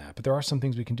beauty in that, but there are some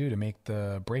things we can do to make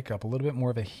the breakup a little bit more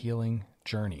of a healing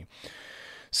journey.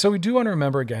 So we do want to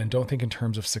remember, again, don't think in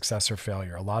terms of success or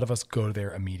failure. A lot of us go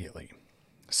there immediately.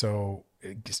 So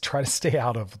just try to stay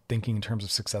out of thinking in terms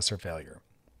of success or failure.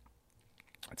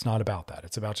 It's not about that.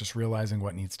 It's about just realizing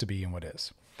what needs to be and what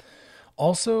is.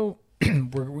 Also,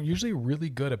 we're usually really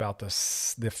good about the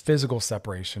physical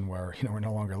separation where, we're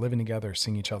no longer living together,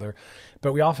 seeing each other,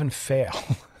 but we often fail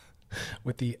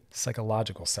with the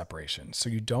psychological separation. So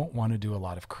you don't want to do a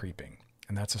lot of creeping,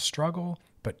 and that's a struggle,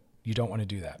 but you don't want to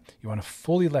do that. You want to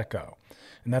fully let go.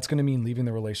 And that's going to mean leaving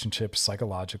the relationship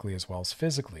psychologically as well as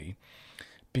physically,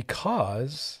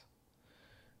 because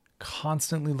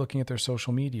constantly looking at their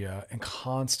social media and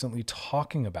constantly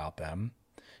talking about them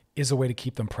is a way to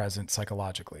keep them present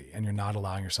psychologically, and you're not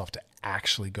allowing yourself to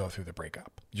actually go through the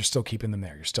breakup. You're still keeping them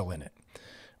there. You're still in it.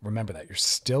 Remember that. You're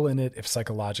still in it if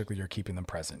psychologically you're keeping them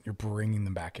present. You're bringing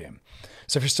them back in.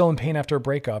 So if you're still in pain after a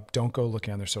breakup, don't go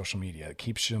looking on their social media. It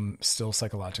keeps them still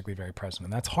psychologically very present,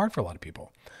 and that's hard for a lot of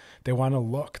people. They want to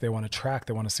look, they want to track,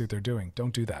 they want to see what they're doing.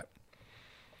 Don't do that.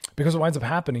 Because what winds up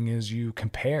happening is you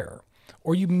compare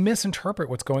or you misinterpret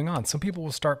what's going on. Some people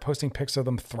will start posting pics of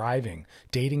them thriving,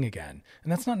 dating again.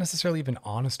 And that's not necessarily even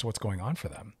honest to what's going on for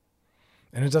them.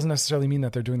 And it doesn't necessarily mean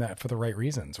that they're doing that for the right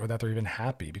reasons or that they're even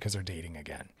happy because they're dating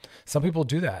again. Some people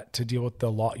do that to deal with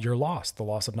the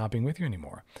loss of not being with you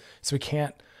anymore. So we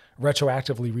can't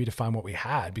retroactively redefine what we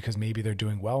had because maybe they're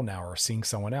doing well now or seeing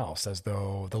someone else as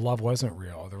though the love wasn't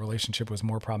real. The relationship was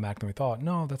more problematic than we thought.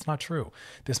 No, that's not true.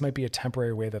 This might be a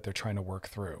temporary way that they're trying to work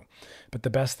through. But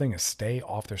the best thing is stay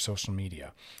off their social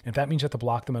media. If that means you have to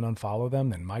block them and unfollow them,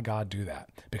 then my God, do that,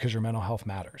 because your mental health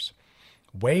matters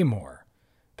way more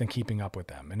than keeping up with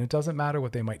them. And it doesn't matter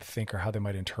what they might think or how they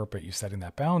might interpret you setting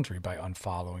that boundary by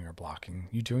unfollowing or blocking.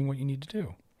 You doing what you need to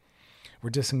do. We're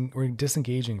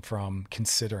disengaging from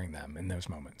considering them in those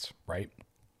moments, right?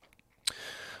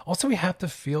 Also, we have to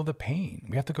feel the pain.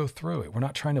 We have to go through it. We're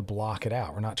not trying to block it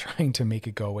out. We're not trying to make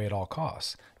it go away at all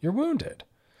costs. You're wounded.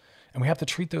 And we have to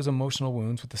treat those emotional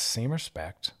wounds with the same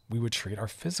respect we would treat our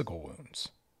physical wounds,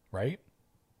 right?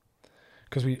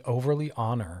 Because we overly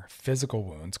honor physical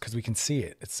wounds because we can see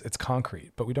it. It's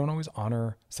concrete, but we don't always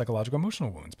honor psychological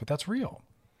emotional wounds, but that's real.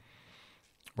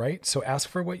 Right? So ask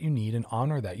for what you need and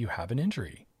honor that you have an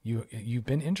injury. You've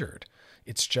been injured.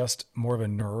 It's just more of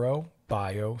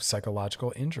a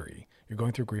psychological injury. You're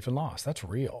going through grief and loss. That's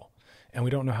real. And we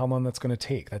don't know how long that's going to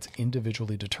take. That's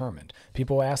individually determined.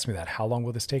 People ask me that. How long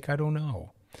will this take? I don't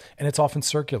know. And it's often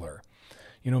circular.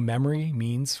 Memory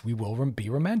means we will be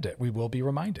reminded. We will be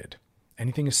reminded.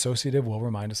 Anything associative will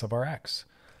remind us of our ex.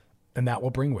 And that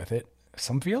will bring with it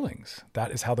some feelings.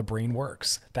 That is how the brain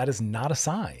works. That is not a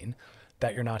sign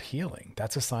that you're not healing.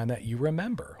 That's a sign that you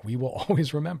remember. We will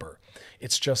always remember.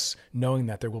 It's just knowing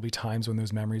that there will be times when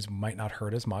those memories might not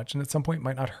hurt as much and at some point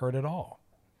might not hurt at all,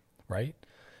 right?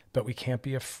 But we can't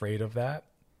be afraid of that.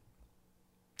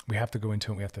 We have to go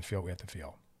into it. We have to feel what we have to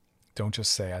feel. Don't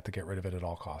just say I have to get rid of it at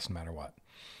all costs, no matter what.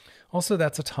 Also,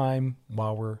 that's a time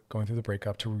while we're going through the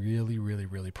breakup to really, really,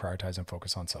 really prioritize and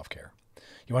focus on self-care.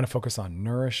 You want to focus on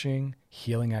nourishing,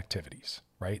 healing activities,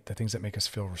 right? The things that make us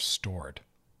feel restored.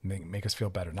 Make us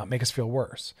feel better, not make us feel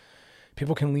worse.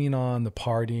 People can lean on the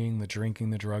partying, the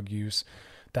drinking, the drug use.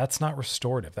 That's not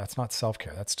restorative. That's not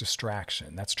self-care. That's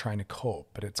distraction. That's trying to cope,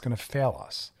 but it's going to fail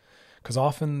us because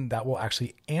often that will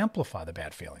actually amplify the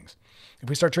bad feelings. If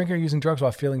we start drinking or using drugs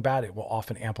while feeling bad, it will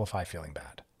often amplify feeling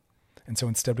bad. And so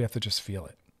instead we have to just feel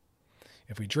it.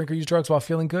 If we drink or use drugs while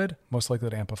feeling good, most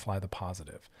likely to amplify the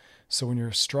positive. So when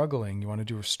you're struggling, you want to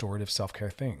do restorative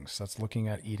self-care things. That's looking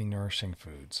at eating nourishing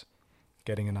foods,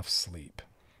 getting enough sleep,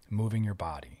 moving your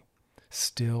body,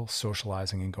 still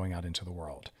socializing and going out into the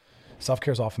world.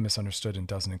 Self-care is often misunderstood and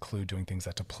doesn't include doing things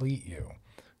that deplete you.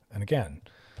 And again,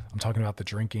 I'm talking about the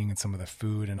drinking and some of the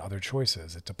food and other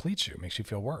choices. It depletes you, makes you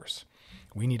feel worse.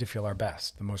 We need to feel our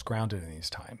best, the most grounded in these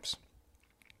times,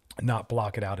 and not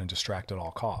block it out and distract at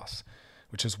all costs,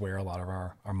 which is where a lot of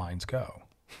our minds go.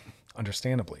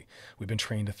 understandably. We've been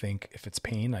trained to think if it's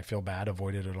pain, I feel bad,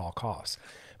 avoid it at all costs.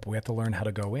 But we have to learn how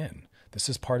to go in. This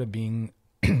is part of being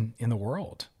in the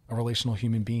world, a relational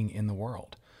human being in the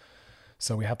world.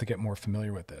 So we have to get more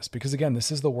familiar with this because, again,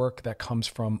 this is the work that comes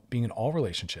from being in all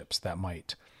relationships that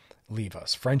might leave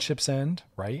us. Friendships end,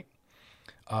 right?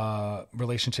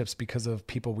 Relationships because of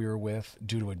people we were with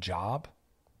due to a job,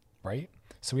 right?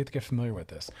 So we have to get familiar with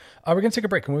this. We're going to take a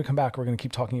break. And when we come back, we're going to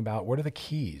keep talking about what are the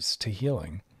keys to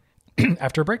healing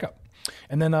after a breakup.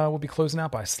 And then we'll be closing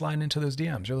out by sliding into those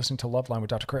DMs. You're listening to Loveline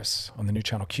with Dr. Chris on the new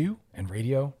channel Q and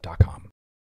radio.com.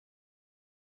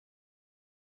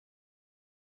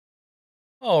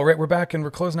 All right, we're back and we're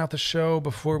closing out the show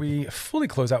before we fully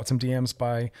close out with some DMs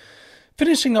by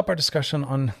finishing up our discussion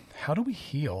on how do we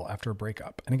heal after a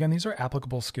breakup. And again, these are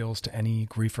applicable skills to any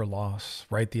grief or loss,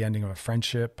 right? The ending of a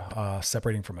friendship,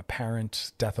 separating from a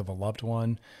parent, death of a loved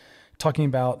one, talking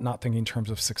about not thinking in terms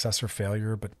of success or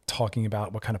failure, but talking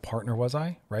about what kind of partner was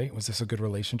I, right? Was this a good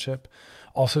relationship?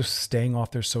 Also staying off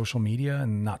their social media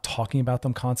and not talking about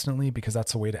them constantly, because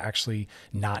that's a way to actually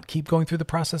not keep going through the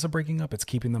process of breaking up. It's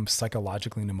keeping them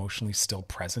psychologically and emotionally still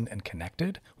present and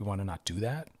connected. We want to not do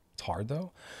that. It's hard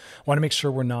though. Want to make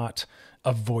sure we're not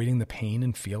avoiding the pain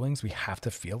and feelings. We have to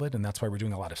feel it. And that's why we're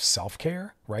doing a lot of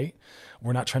self-care, right?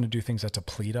 We're not trying to do things that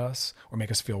deplete us or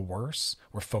make us feel worse.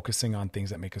 We're focusing on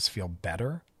things that make us feel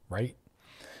better, right?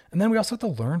 And then we also have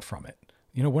to learn from it.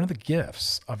 You know, one of the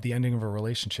gifts of the ending of a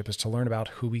relationship is to learn about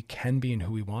who we can be and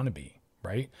who we want to be,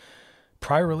 right?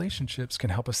 Prior relationships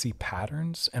can help us see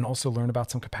patterns and also learn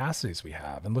about some capacities we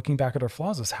have. And looking back at our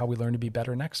flaws is how we learn to be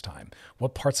better next time.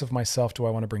 What parts of myself do I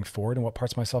want to bring forward and what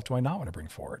parts of myself do I not want to bring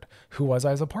forward? Who was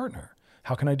I as a partner?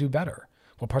 How can I do better?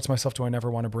 What parts of myself do I never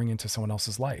want to bring into someone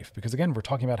else's life? Because again, we're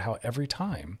talking about how every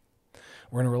time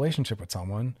we're in a relationship with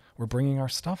someone, we're bringing our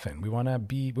stuff in. We want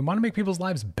to make people's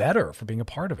lives better for being a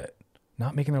part of it,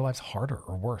 not making their lives harder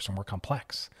or worse or more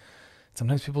complex.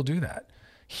 Sometimes people do that.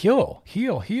 Heal.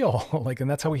 Like, and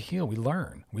that's how we heal. We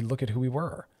learn. We look at who we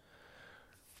were,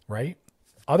 right?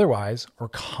 Otherwise, we're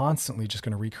constantly just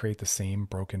going to recreate the same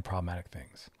broken, problematic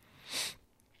things.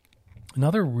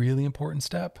 Another really important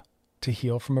step to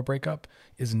heal from a breakup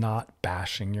is not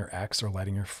bashing your ex or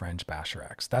letting your friends bash your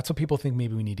ex. That's what people think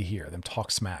maybe we need to hear, them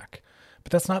talk smack.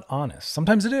 But that's not honest.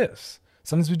 Sometimes it is.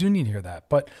 Sometimes we do need to hear that.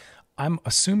 But I'm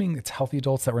assuming it's healthy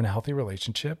adults that were in a healthy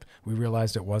relationship. We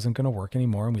realized it wasn't going to work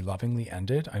anymore and we lovingly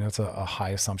ended. I know it's a high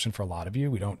assumption for a lot of you.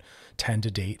 We don't tend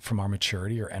to date from our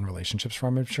maturity or end relationships from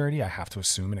our maturity. I have to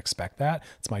assume and expect that.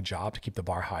 It's my job to keep the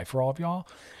bar high for all of y'all.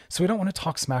 So we don't want to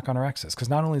talk smack on our exes because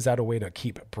not only is that a way to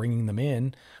keep bringing them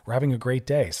in, we're having a great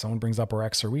day. Someone brings up our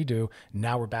ex or we do.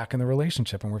 Now we're back in the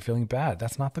relationship and we're feeling bad.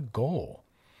 That's not the goal.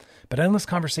 But endless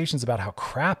conversations about how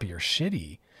crappy or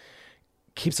shitty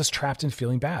keeps us trapped in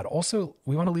feeling bad. Also,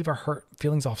 we want to leave our hurt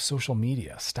feelings off social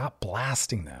media. Stop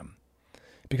blasting them.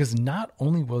 Because not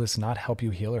only will this not help you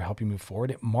heal or help you move forward,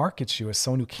 it markets you as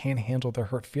someone who can't handle their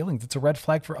hurt feelings. It's a red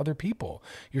flag for other people.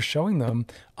 You're showing them,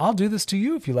 I'll do this to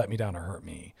you if you let me down or hurt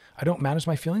me. I don't manage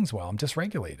my feelings well. I'm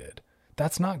dysregulated.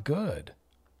 That's not good.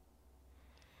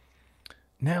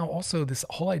 Now, also, this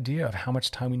whole idea of how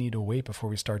much time we need to wait before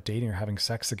we start dating or having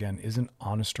sex again isn't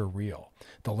honest or real.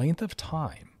 The length of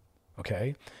time,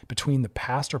 okay, between the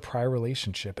past or prior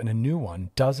relationship and a new one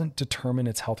doesn't determine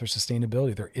its health or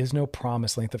sustainability. There is no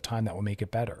promised length of time that will make it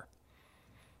better.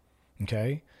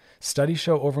 Okay? Studies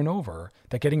show over and over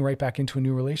that getting right back into a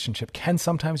new relationship can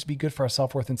sometimes be good for our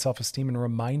self-worth and self-esteem and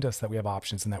remind us that we have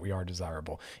options and that we are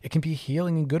desirable. It can be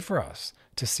healing and good for us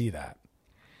to see that.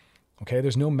 Okay?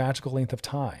 There's no magical length of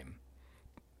time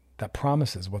that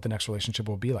promises what the next relationship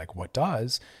will be like. What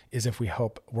does is if we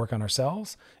help work on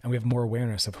ourselves and we have more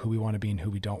awareness of who we want to be and who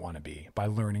we don't want to be by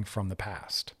learning from the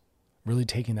past, really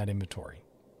taking that inventory.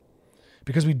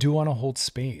 Because we do want to hold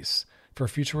space for a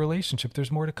future relationship.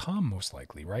 There's more to come, most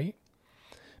likely, right?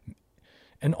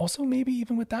 And also maybe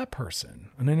even with that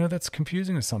person. And I know that's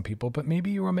confusing to some people, but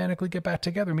maybe you romantically get back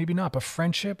together, maybe not. But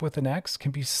friendship with an ex can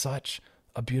be such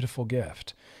a beautiful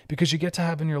gift because you get to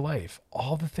have in your life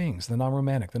all the things, the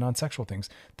non-romantic, the non-sexual things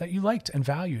that you liked and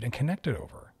valued and connected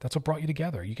over. That's what brought you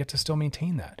together. You get to still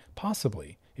maintain that,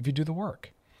 possibly, if you do the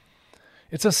work.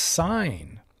 It's a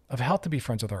sign of health to be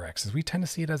friends with our exes. We tend to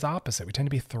see it as opposite. We tend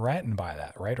to be threatened by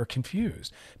that, right? Or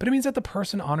confused. But it means that the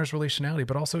person honors relationality,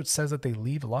 but also it says that they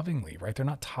leave lovingly, right? They're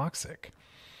not toxic.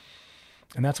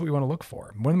 And that's what we want to look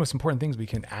for. One of the most important things we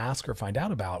can ask or find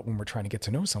out about when we're trying to get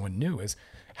to know someone new is,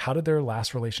 how did their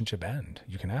last relationship end?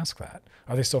 You can ask that.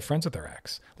 Are they still friends with their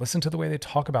ex? Listen to the way they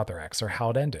talk about their ex or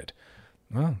how it ended.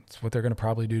 Well, it's what they're going to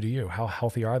probably do to you. How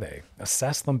healthy are they?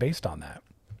 Assess them based on that.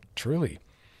 Truly.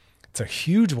 It's a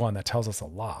huge one that tells us a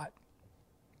lot.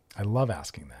 I love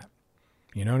asking that.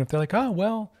 And if they're like, oh,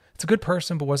 well, it's a good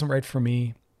person, but wasn't right for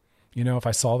me. If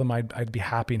I saw them, I'd be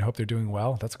happy and hope they're doing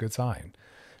well. That's a good sign.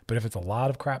 But if it's a lot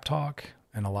of crap talk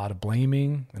and a lot of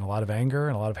blaming and a lot of anger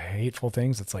and a lot of hateful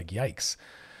things, it's like, yikes.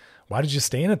 Why did you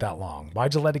stay in it that long?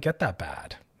 Why'd you let it get that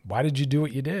bad? Why did you do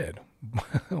what you did?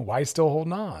 Why are you still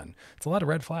holding on? It's a lot of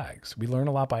red flags. We learn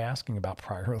a lot by asking about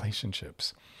prior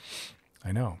relationships.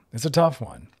 I know. It's a tough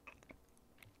one.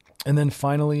 And then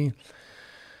finally,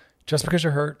 just because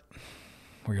you're hurt,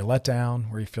 or you're let down,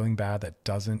 or you're feeling bad, that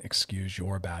doesn't excuse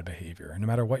your bad behavior. And no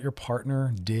matter what your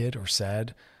partner did or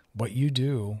said, what you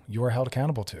do, you are held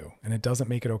accountable to. And it doesn't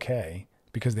make it okay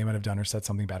because they might have done or said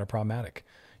something bad or problematic.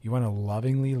 You want to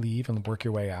lovingly leave and work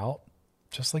your way out,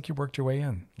 just like you worked your way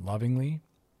in, lovingly,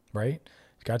 right?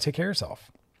 You got to take care of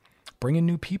yourself. Bring in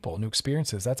new people, new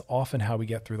experiences. That's often how we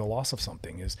get through the loss of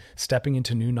something, is stepping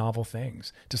into new novel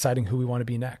things, deciding who we want to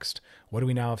be next. What do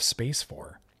we now have space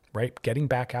for, right? Getting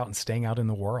back out and staying out in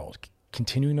the world,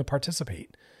 continuing to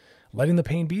participate, letting the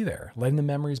pain be there, letting the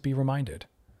memories be reminded,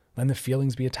 letting the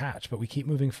feelings be attached, but we keep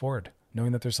moving forward,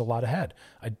 knowing that there's a lot ahead,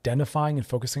 identifying and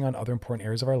focusing on other important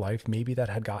areas of our life, maybe that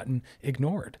had gotten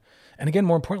ignored. And again,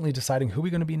 more importantly, deciding who we're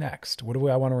going to be next. What do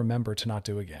I want to remember to not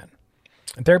do again?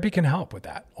 And therapy can help with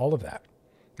that, all of that,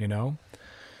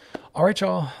 All right,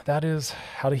 y'all, that is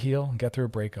how to heal and get through a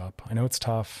breakup. I know it's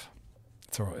tough.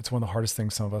 It's one of the hardest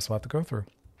things some of us will have to go through.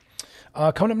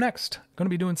 Coming up next, going to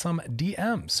be doing some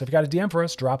DMs. So if you got a DM for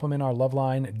us, drop them in our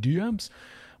Loveline DMs.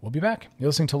 We'll be back. You're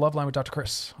listening to Loveline with Dr.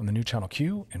 Chris on the new channel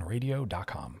Q and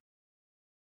radio.com.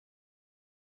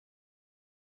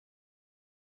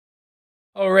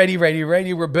 Alrighty,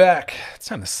 ready. We're back. It's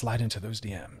time to slide into those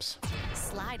DMs.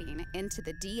 Sliding into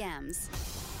the DMs.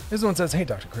 This one says, hey,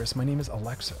 Dr. Chris, my name is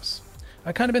Alexis.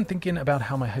 I've kind of been thinking about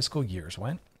how my high school years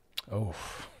went. Oh,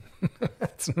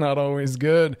 that's not always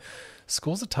good.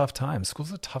 School's a tough time.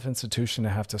 School's a tough institution to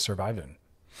have to survive in.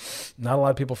 Not a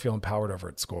lot of people feel empowered over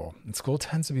at school, and school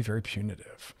tends to be very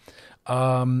punitive.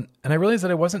 And I realized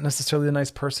that I wasn't necessarily a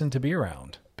nice person to be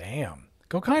around. Bam.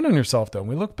 Go kind on yourself, though.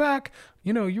 When we look back,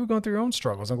 you were going through your own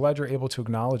struggles. I'm glad you're able to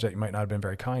acknowledge that you might not have been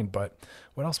very kind, but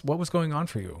what else? What was going on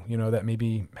for you, that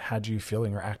maybe had you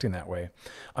feeling or acting that way?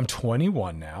 I'm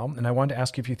 21 now, and I wanted to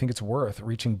ask you if you think it's worth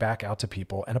reaching back out to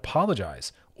people and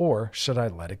apologize, or should I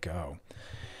let it go?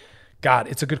 God,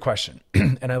 it's a good question.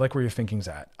 And I like where your thinking's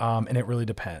at. And it really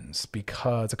depends,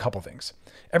 because a couple things.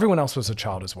 Everyone else was a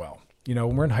child as well.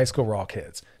 When we're in high school, we're all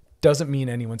kids. Doesn't mean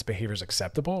anyone's behavior is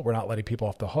acceptable. We're not letting people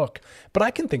off the hook. But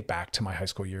I can think back to my high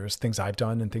school years, things I've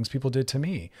done and things people did to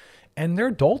me. And they're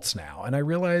adults now. And I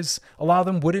realize a lot of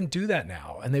them wouldn't do that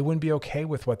now. And they wouldn't be okay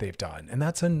with what they've done. And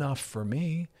that's enough for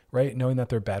me, right? Knowing that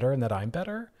they're better and that I'm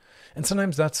better. And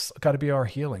sometimes that's got to be our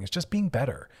healing. It's just being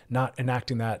better, not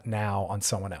enacting that now on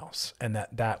someone else. And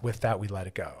that with that, we let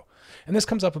it go. And this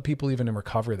comes up with people even in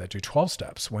recovery that do 12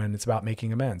 steps when it's about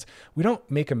making amends. We don't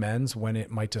make amends when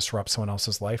it might disrupt someone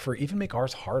else's life or even make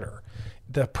ours harder.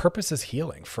 The purpose is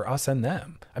healing for us and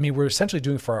them. I mean, we're essentially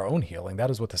doing it for our own healing. That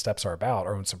is what the steps are about,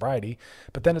 our own sobriety.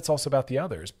 But then it's also about the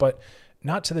others, but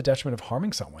not to the detriment of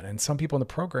harming someone. And some people in the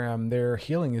program, their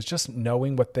healing is just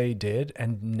knowing what they did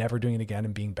and never doing it again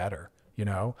and being better,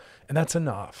 and that's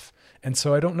enough. And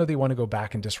so I don't know they want to go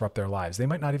back and disrupt their lives. They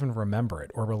might not even remember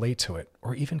it or relate to it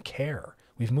or even care.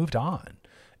 We've moved on.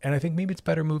 And I think maybe it's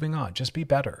better moving on. Just be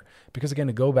better. Because again,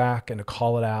 to go back and to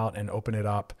call it out and open it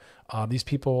up, these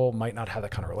people might not have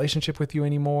that kind of relationship with you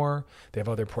anymore. They have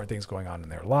other important things going on in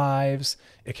their lives.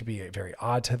 It could be very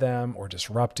odd to them or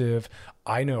disruptive.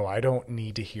 I know I don't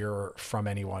need to hear from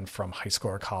anyone from high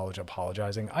school or college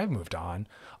apologizing. I've moved on.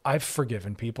 I've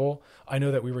forgiven people. I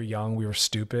know that we were young. We were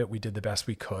stupid. We did the best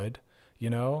we could,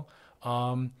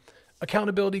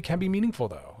 Accountability can be meaningful,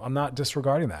 though. I'm not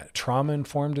disregarding that.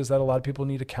 Trauma-informed is that a lot of people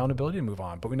need accountability to move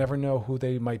on, but we never know who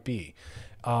they might be.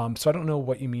 So I don't know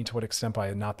what you mean to what extent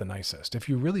by not the nicest. If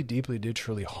you really deeply did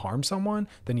truly harm someone,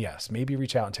 then yes, maybe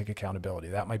reach out and take accountability.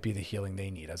 That might be the healing they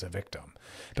need as a victim.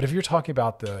 But if you're talking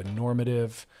about the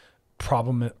normative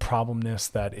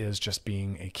problemness that is just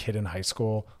being a kid in high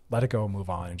school, let it go, move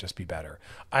on, and just be better.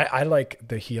 I like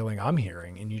the healing I'm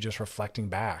hearing and you just reflecting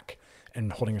back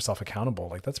and holding yourself accountable.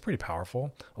 Like, that's pretty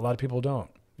powerful. A lot of people don't,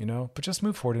 but just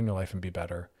move forward in your life and be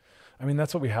better. I mean,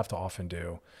 that's what we have to often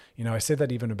do. I say that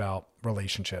even about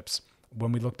relationships.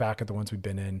 When we look back at the ones we've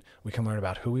been in, we can learn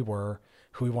about who we were,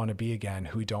 who we want to be again,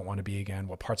 who we don't want to be again,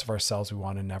 what parts of ourselves we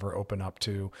want to never open up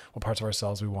to, what parts of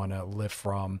ourselves we want to live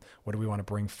from, what do we want to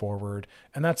bring forward.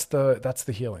 And that's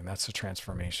the healing. That's the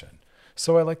transformation.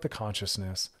 So I like the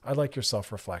consciousness. I like your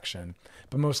self-reflection,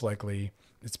 but most likely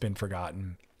it's been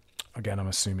forgotten. Again, I'm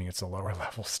assuming it's the lower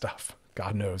level stuff.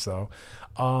 God knows though.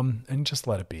 And just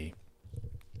let it be.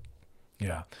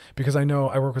 Yeah. Because I know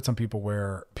I work with some people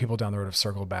where people down the road have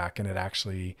circled back and it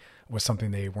actually was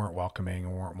something they weren't welcoming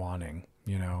or weren't wanting,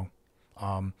 you know?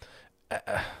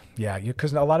 Yeah.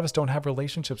 Because a lot of us don't have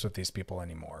relationships with these people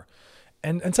anymore.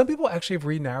 And some people actually have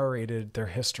re-narrated their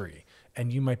history,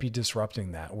 and you might be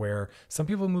disrupting that, where some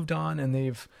people moved on and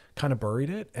they've kind of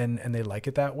buried it and they like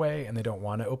it that way and they don't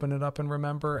want to open it up and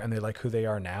remember, and they like who they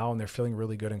are now and they're feeling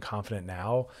really good and confident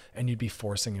now. And you'd be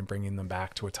forcing and bringing them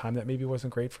back to a time that maybe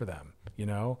wasn't great for them. You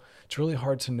know, it's really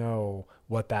hard to know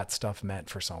what that stuff meant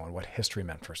for someone, what history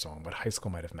meant for someone, what high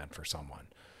school might have meant for someone.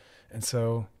 And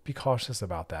so be cautious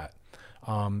about that.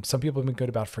 Some people have been good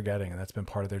about forgetting, and that's been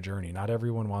part of their journey. Not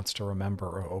everyone wants to remember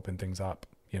or open things up,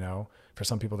 you know. For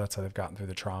some people, that's how they've gotten through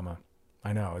the trauma.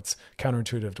 I know it's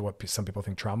counterintuitive to what some people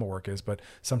think trauma work is, but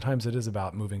sometimes it is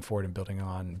about moving forward and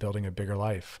building a bigger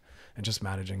life and just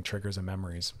managing triggers and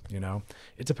memories, you know.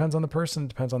 It depends on the person,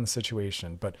 depends on the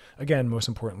situation. But again, most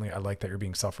importantly, I like that you're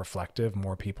being self-reflective.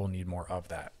 More people need more of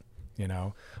that, you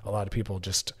know. A lot of people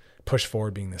just push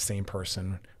forward being the same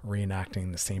person,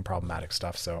 reenacting the same problematic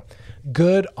stuff. So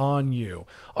good on you.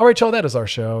 All right, y'all, that is our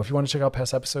show. If you want to check out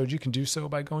past episodes, you can do so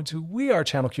by going to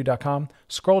wearechannelq.com,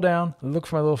 scroll down, look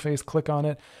for my little face, click on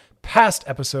it. Past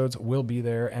episodes will be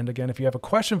there. And again, if you have a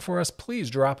question for us, please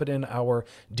drop it in our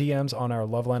DMs on our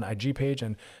Loveline IG page,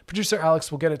 and producer Alex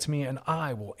will get it to me and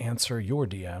I will answer your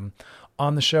DM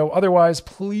on the show. Otherwise,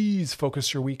 please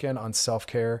focus your weekend on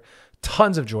self-care,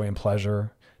 tons of joy and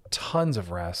pleasure, tons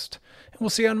of rest, and we'll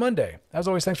see you on Monday. As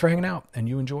always, thanks for hanging out, and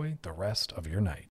you enjoy the rest of your night.